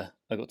got to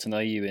know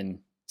you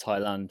in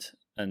Thailand,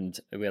 and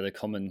we had the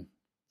common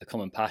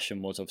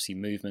passion was obviously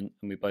movement,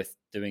 and we were both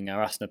doing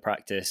our asana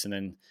practice, and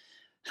then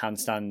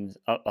handstand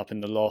up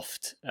in the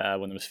loft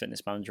when I was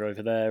fitness manager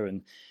over there,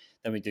 and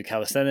then we'd do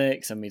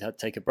calisthenics, and we'd have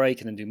to take a break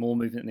and then do more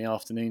movement in the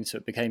afternoon. So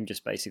it became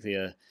just basically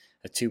a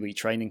 2-week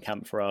training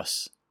camp for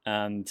us,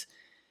 and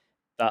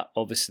that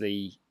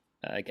obviously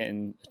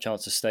getting a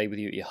chance to stay with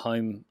you at your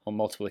home on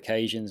multiple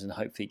occasions, and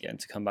hopefully getting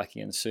to come back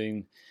again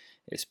soon.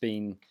 It's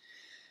been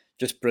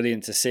just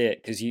brilliant to see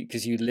it because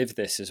you live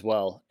this as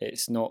well.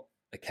 It's not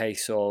a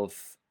case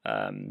of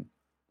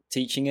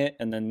teaching it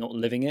and then not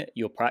living it.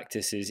 Your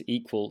practice is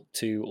equal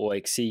to or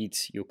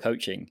exceeds your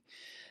coaching.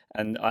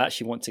 And I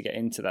actually want to get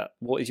into that.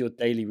 What is your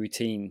daily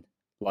routine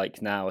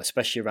like now,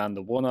 especially around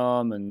the one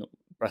arm and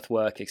breath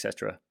work,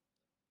 etc.?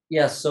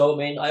 Yeah, so I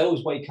mean, I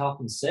always wake up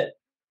and sit.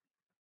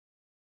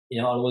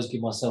 I'll always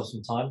give myself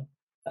some time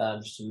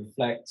just to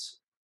reflect,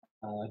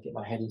 get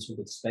my head into a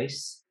good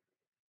space.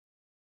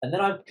 And then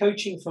I'm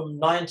coaching from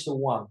 9 till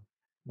 1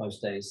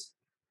 most days.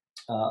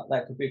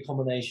 That could be a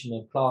combination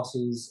of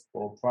classes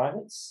or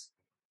privates.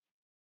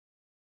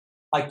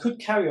 I could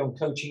carry on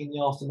coaching in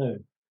the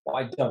afternoon, but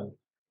I don't.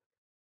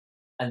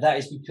 And that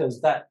is because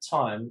that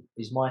time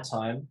is my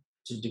time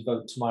to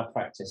devote to my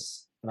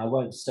practice, and I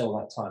won't sell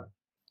that time.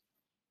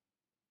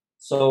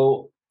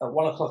 So at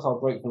 1 o'clock, I'll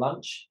break for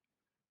lunch,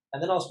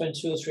 and then I'll spend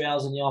 2 or 3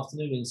 hours in the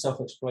afternoon in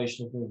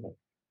self-exploration of movement.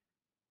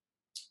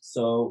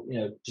 So,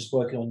 just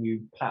working on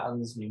new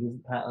patterns, new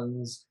movement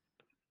patterns,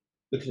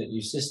 looking at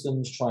new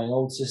systems, trying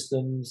old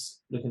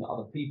systems, looking at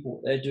other people,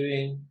 what they're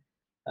doing,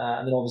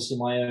 and then obviously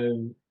my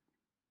own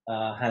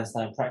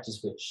handstand practice,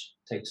 which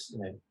takes,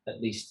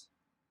 at least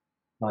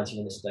 90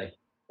 minutes a day,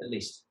 at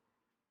least,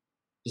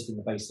 just in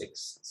the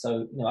basics.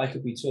 So, I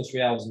could be 2 or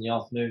 3 hours in the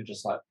afternoon,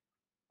 just like,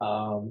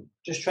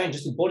 just training,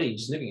 just the body,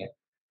 just living it,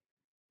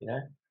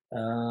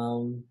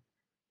 and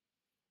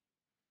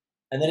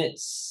then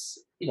it's,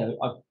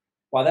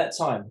 by that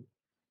time,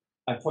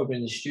 I've probably been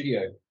in the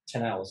studio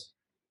 10 hours.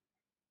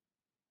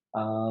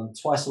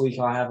 Twice a week,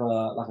 I have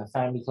a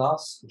family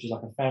class, which is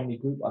like a family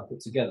group I put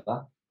together.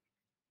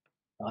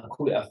 I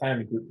call it a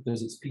family group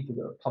because it's people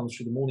that come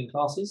through the morning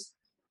classes,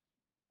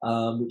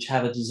 which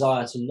have a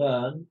desire to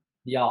learn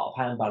the art of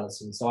hand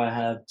balancing. So I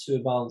have 2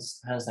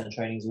 advanced handstand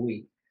trainings a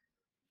week,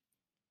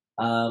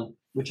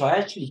 which I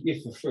actually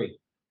give for free.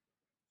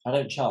 I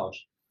don't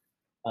charge.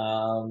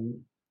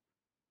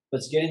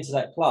 But to get into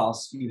that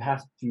class, you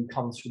have to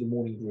come through the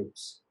morning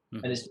groups.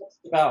 Mm-hmm. And it's not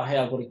about, hey,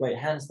 I've got a great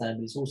handstand,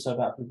 but it's also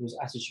about people's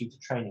attitude to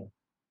training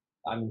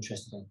that I'm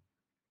interested in.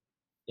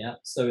 Yeah.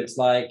 So it's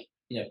like,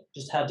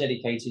 just how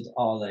dedicated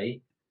are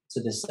they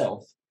to their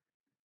self,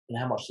 and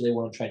how much do they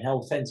want to train? How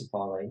authentic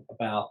are they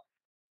about,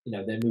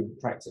 their movement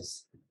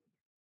practice?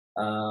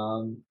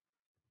 And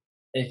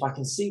if I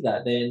can see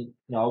that, then,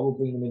 I will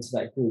bring them into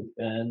that group.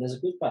 And there's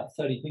a group of about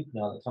 30 people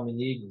now that come in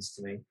the evenings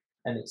to me,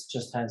 and it's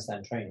just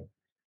handstand training.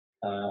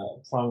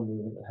 Primal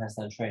movement and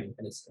handstand training,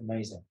 and it's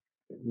amazing.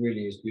 It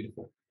really is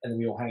beautiful. And then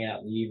we all hang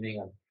out in the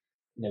evening,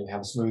 and we have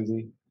a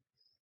smoothie,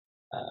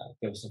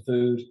 go for some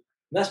food, and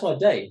that's my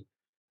day.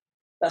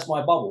 That's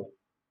my bubble.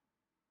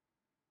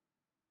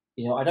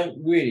 I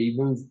don't really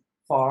move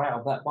far out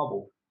of that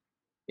bubble.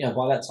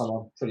 By that time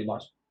I'm pretty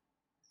much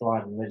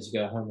fried and ready to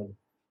go home and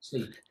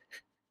sleep.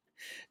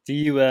 Do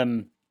you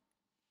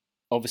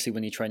obviously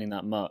when you're training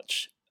that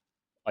much,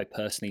 I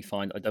personally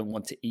find I don't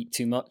want to eat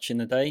too much in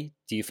a day.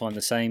 Do you find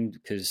the same?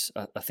 Because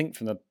I think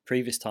from the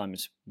previous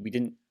times we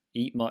didn't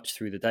eat much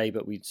through the day,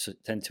 but we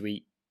tend to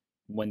eat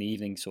when the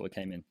evening sort of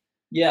came in.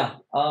 Yeah.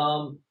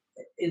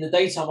 In the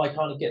daytime, I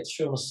kind of get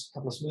through on a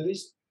couple of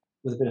smoothies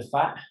with a bit of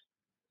fat.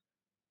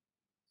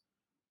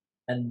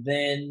 And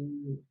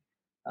then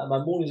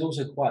my morning's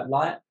also quite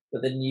light,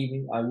 but then in the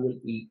evening I will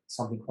eat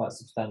something quite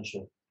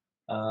substantial.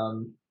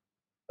 I'm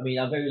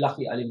very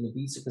lucky I live in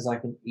Ibiza because I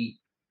can eat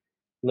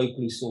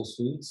locally sourced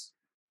foods,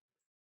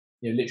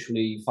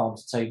 literally farm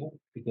to table,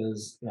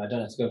 because I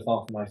don't have to go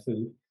far for my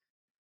food.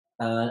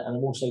 And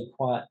I'm also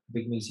quite a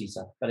big meat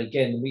eater. But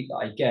again, the meat that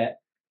I get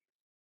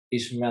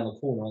is from around the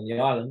corner on the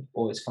island,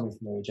 or it's coming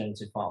from a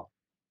regenerative farm.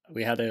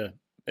 We had a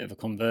bit of a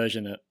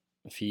conversion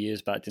a few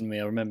years back, didn't we?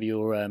 I remember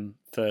your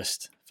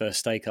first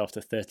steak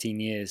after 13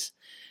 years.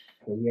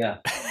 So yeah,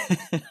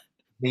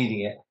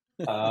 needing it.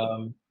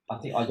 I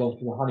think I go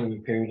through a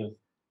honeymoon period of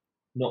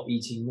not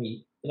eating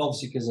meat, and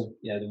obviously because of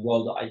the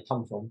world that I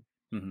come from.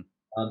 Hmm.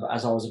 But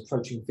as I was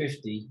approaching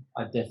 50,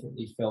 I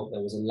definitely felt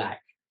there was a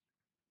lack.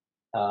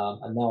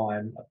 And now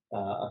I'm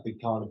a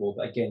big carnivore,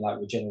 but again, like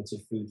regenerative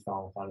food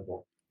farm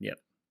carnivore. Yep, of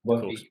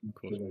Won't course, eat of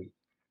course. commercial meat.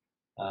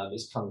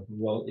 It's coming from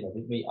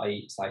the meat I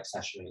eat is like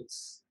sashimi.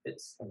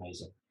 It's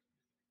amazing,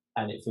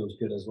 and it feels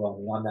good as well. I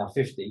mean, I'm now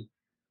 50,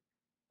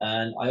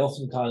 and I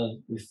often kind of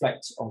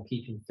reflect on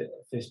keeping fit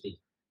at 50.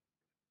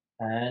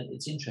 And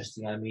it's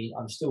interesting. I mean,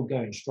 I'm still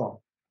going strong.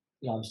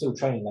 I'm still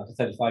training like a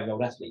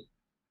 35-year-old athlete.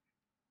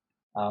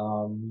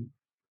 Um,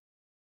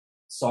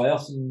 so I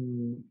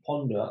often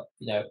ponder,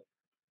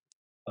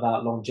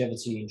 about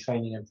longevity in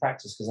training and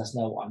practice because that's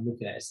now what I'm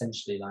looking at.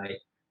 Essentially, like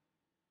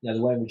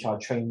the way in which I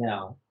train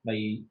now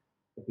may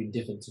have been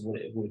different to what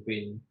it would have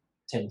been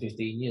 10,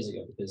 15 years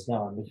ago. Because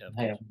now I'm Yeah, looking, of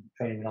hey, course. I'm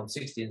training when I'm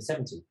 60 and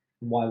 70.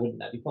 And why wouldn't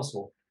that be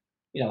possible?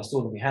 I'm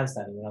still going to be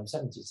handstanding when I'm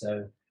 70.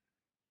 So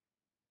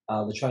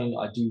the training that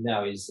I do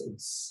now is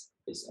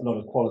it's a lot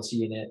of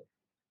quality in it.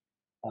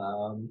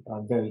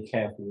 I'm very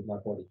careful with my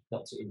body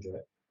not to injure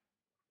it.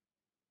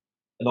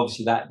 And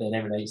obviously that then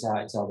emanates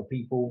out into other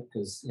people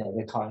because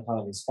they're kind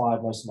of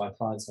inspired. Most of my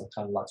clients are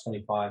kind of like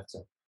 25 to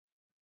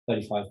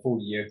 35,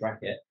 40-year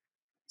bracket.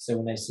 So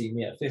when they see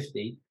me at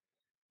 50,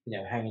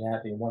 hanging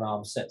out doing one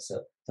arm sets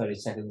at 30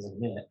 seconds a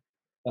minute,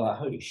 they're like,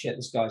 "Holy shit,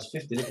 this guy's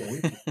 50! Look at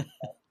him."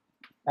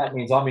 That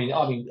means I'm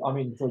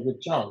in for a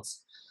good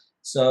chance.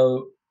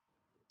 So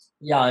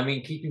yeah, I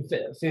mean, keeping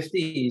fit at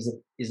 50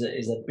 is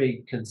a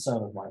big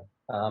concern of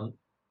mine,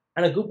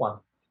 and a good one.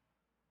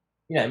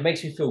 It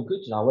makes me feel good.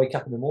 I wake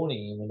up in the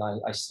morning and when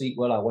I sleep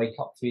well, I wake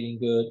up feeling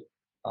good.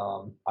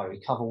 I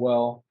recover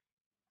well.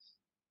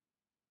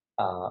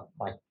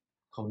 My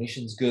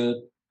cognition's good.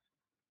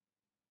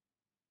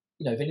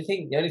 If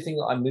anything, the only thing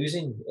that I'm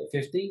losing at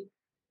 50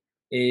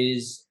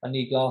 is I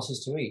need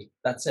glasses to read.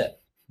 That's it.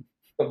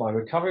 But my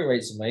recovery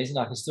rate's amazing.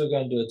 I can still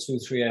go and do a 2,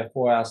 3, or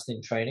 4 hour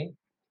stint training.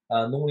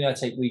 Normally, I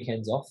take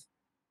weekends off.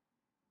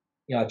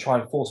 I try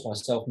and force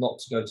myself not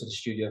to go to the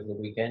studio for the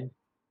weekend.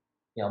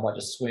 I might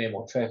just swim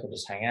or trek or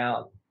just hang out,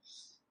 and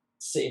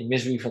sit in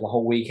misery for the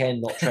whole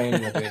weekend, not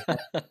training or doing.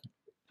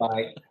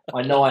 Like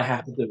I know I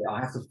have to do it.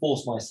 I have to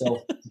force myself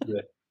to do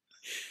it.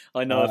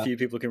 I know a Uh, few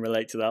people can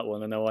relate to that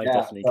one. I know I yeah,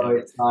 definitely so can.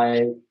 it's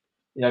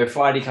like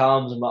Friday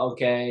comes. I'm like,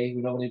 okay,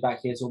 we're not going to be back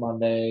here till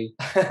Monday.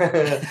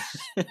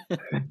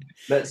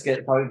 Let's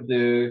get something to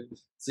do.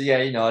 So yeah,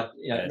 Yeah,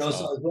 and it's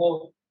also hard. as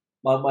well,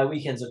 my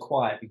weekends are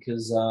quiet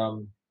because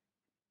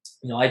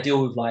I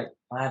deal with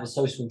I have a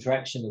social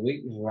interaction a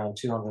week with around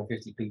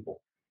 250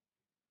 people.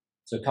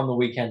 So come the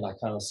weekend, I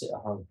kind of sit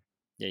at home.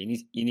 Yeah,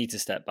 you need to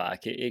step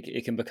back.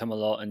 It can become a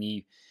lot, and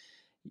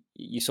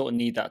you sort of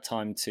need that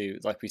time to,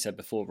 like we said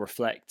before,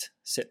 reflect,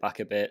 sit back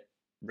a bit,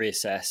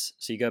 reassess.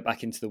 So you go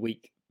back into the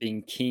week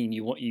being keen.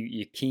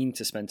 You're keen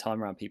to spend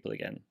time around people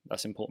again.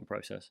 That's an important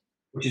process.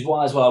 Which is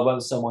why as well I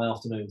won't sell my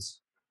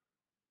afternoons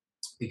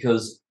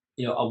because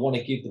I want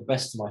to give the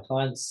best to my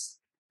clients.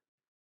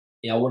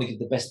 I want to give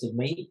the best of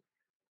me,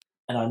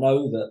 and I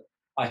know that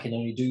I can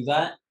only do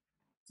that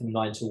from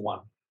 9 till 1.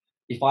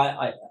 If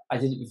I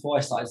did it before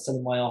I started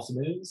selling my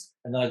afternoons,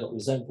 and then I got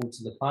resentful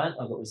to the client,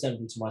 I got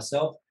resentful to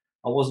myself.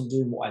 I wasn't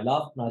doing what I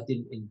loved, and I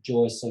didn't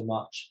enjoy so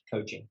much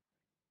coaching.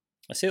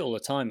 I see it all the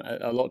time.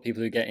 A lot of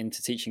people who get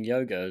into teaching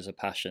yoga as a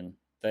passion,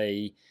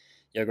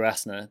 yoga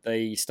asana,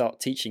 they start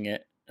teaching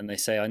it and they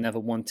say, I never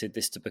wanted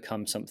this to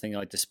become something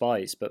I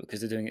despise, but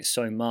because they're doing it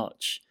so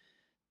much,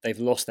 they've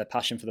lost their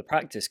passion for the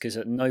practice because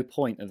at no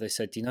point have they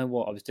said, do you know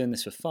what, I was doing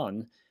this for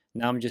fun.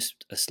 Now I'm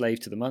just a slave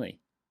to the money.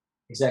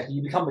 Exactly,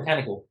 you become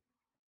mechanical.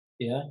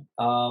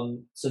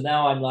 So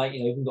now I'm like,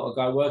 even got a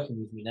guy working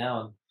with me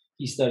now, and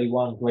he's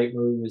 31, great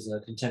move, is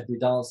a contemporary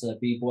dancer,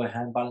 b-boy,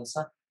 hand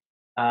balancer,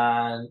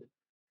 and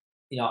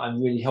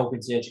I'm really helping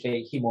to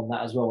educate him on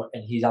that as well,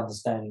 and he's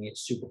understanding it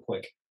super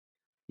quick.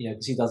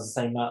 Because he does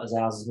the same amount as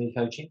hours as me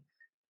coaching,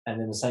 and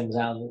then the same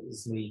amount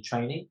as me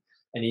training,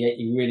 and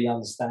he really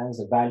understands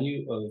the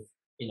value of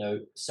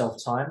self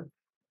time.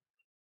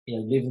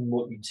 Living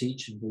what you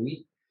teach and breathe.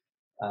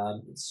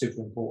 It's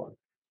super important.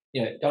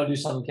 Go do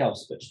something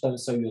else, but just don't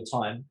sell your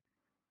time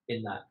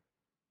in that.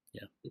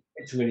 Yeah.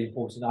 It's really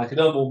important. I could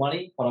earn more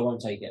money, but I won't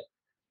take it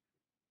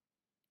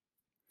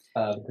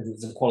because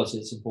it's the quality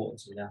that's important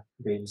to me now.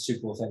 Being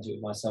super authentic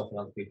with myself and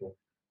other people.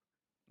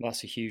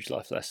 That's a huge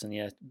life lesson.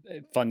 Yeah.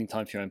 Finding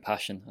time for your own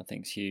passion, I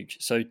think, is huge.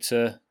 So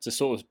to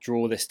sort of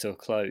draw this to a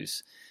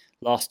close,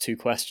 last two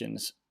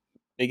questions.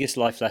 Biggest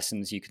life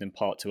lessons you can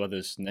impart to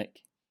others,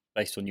 Nick,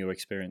 based on your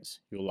experience,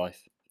 your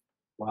life?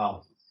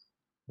 Wow,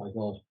 my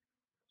God.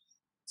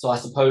 So I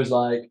suppose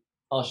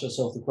ask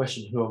yourself the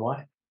question, who am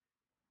I?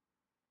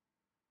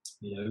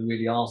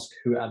 Really ask,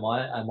 who am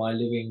I? Am I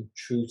living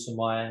true to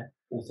my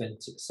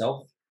authentic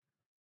self?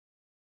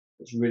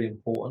 It's really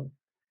important.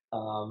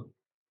 Um,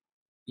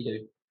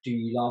 do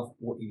you love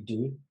what you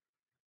do?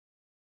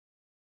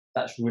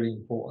 That's really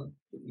important.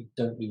 That you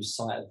don't lose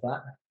sight of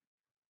that.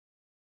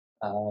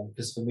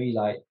 Because for me,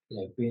 like,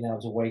 being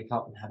able to wake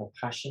up and have a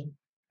passion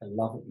and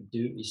love what you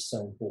do is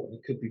so important.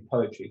 It could be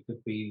poetry, it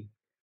could be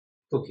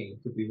cooking,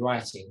 it could be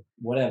writing,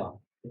 whatever.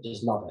 But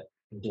just love it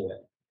and do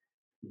it.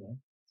 You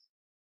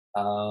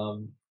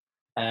know.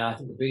 And I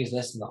think the biggest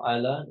lesson that I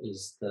learned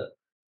is that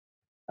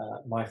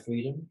my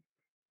freedom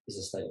is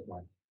a state of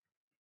mind,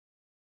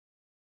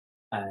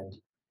 and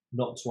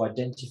not to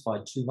identify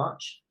too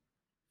much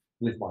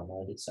with my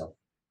mind itself.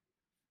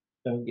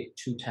 Don't get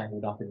too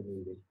tangled up in the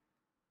movie.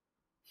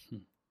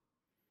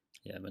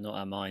 Yeah, but not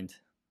our mind.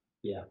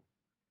 Yeah.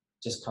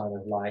 Just kind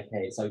of like, hey,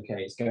 it's okay,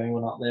 it's going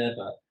on up there,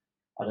 but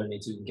I don't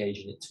need to engage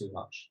in it too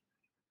much.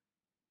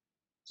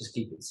 Just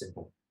keep it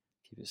simple.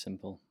 Keep it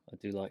simple. I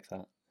do like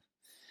that.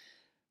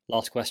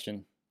 Last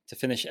question. To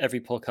finish every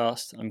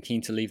podcast, I'm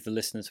keen to leave the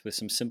listeners with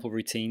some simple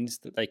routines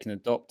that they can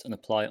adopt and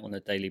apply on a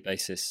daily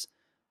basis.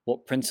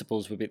 What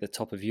principles would be at the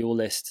top of your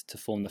list to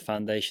form the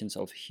foundations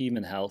of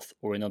human health,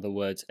 or in other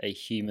words, a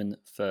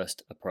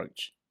human-first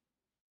approach?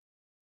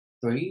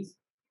 Breathe,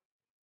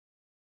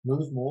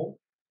 move more,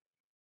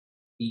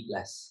 eat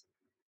less.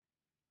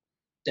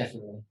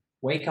 Definitely.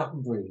 Wake up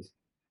and breathe.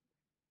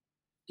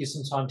 Give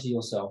some time to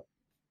yourself.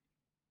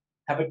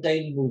 Have a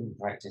daily movement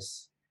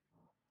practice.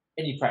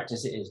 Any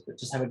practice it is, but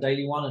just have a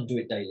daily one and do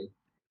it daily.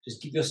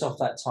 Just give yourself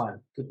that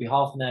time. Could be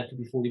half an hour, could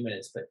be 40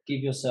 minutes, but give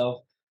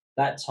yourself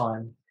that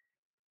time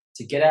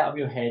to get out of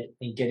your head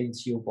and get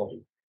into your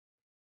body.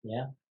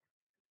 Yeah?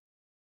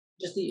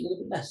 Just eat a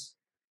little bit less.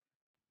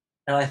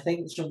 And I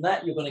think from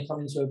that, you're going to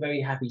come into a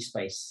very happy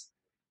space.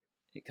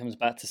 It comes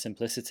back to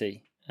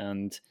simplicity.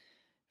 And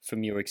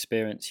from your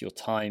experience, your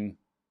time,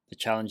 the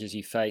challenges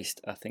you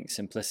faced, I think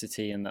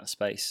simplicity in that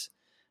space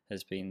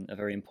has been a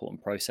very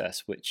important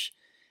process, which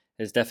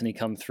has definitely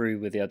come through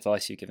with the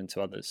advice you've given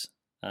to others.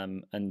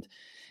 And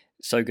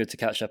so good to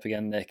catch up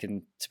again, Nick.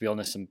 And to be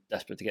honest, I'm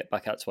desperate to get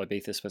back out to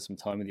Ibiza, spend some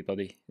time with you,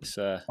 buddy.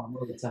 I'm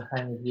ready to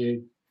hang with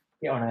you,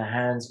 get on our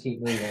hands,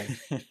 keep moving.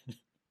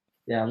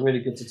 Yeah, really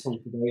good to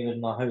talk to David,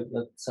 and I hope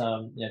that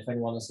if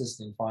anyone that's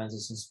listening finds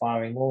this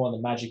inspiring, more on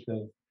the magic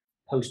of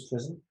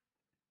post-prison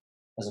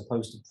as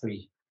opposed to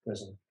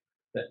pre-prison.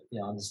 But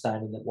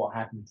understanding that what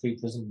happened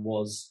pre-prison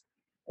was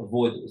a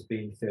void that was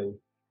being filled,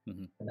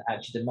 and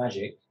actually the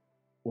magic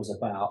was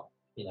about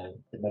the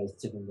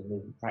meditative and the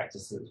movement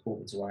practice that was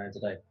brought into where I am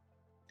today.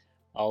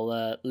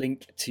 I'll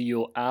link to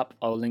your app.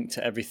 I'll link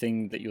to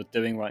everything that you're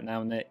doing right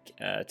now, Nick.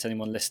 To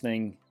anyone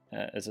listening,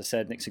 as I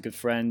said, Nick's a good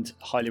friend.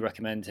 Highly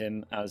recommend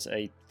him as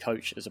a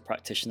coach, as a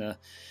practitioner,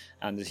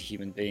 and as a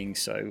human being.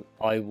 So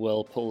I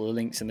will put all the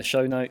links in the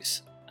show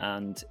notes.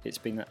 And it's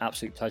been an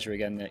absolute pleasure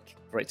again, Nick.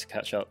 Great to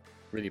catch up.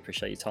 Really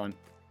appreciate your time.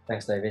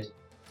 Thanks, David.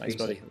 Thanks,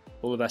 buddy.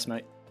 All the best,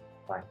 mate.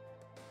 Bye.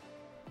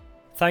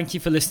 Thank you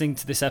for listening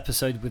to this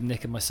episode with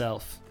Nick and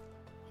myself.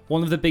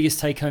 One of the biggest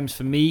take-homes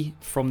for me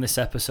from this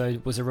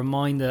episode was a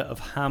reminder of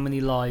how many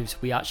lives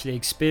we actually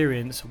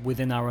experience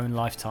within our own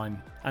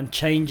lifetime. And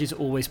change is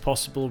always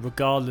possible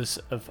regardless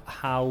of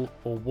how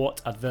or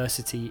what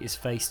adversity is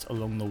faced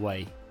along the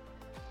way.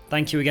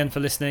 Thank you again for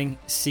listening.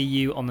 See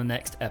you on the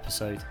next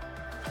episode.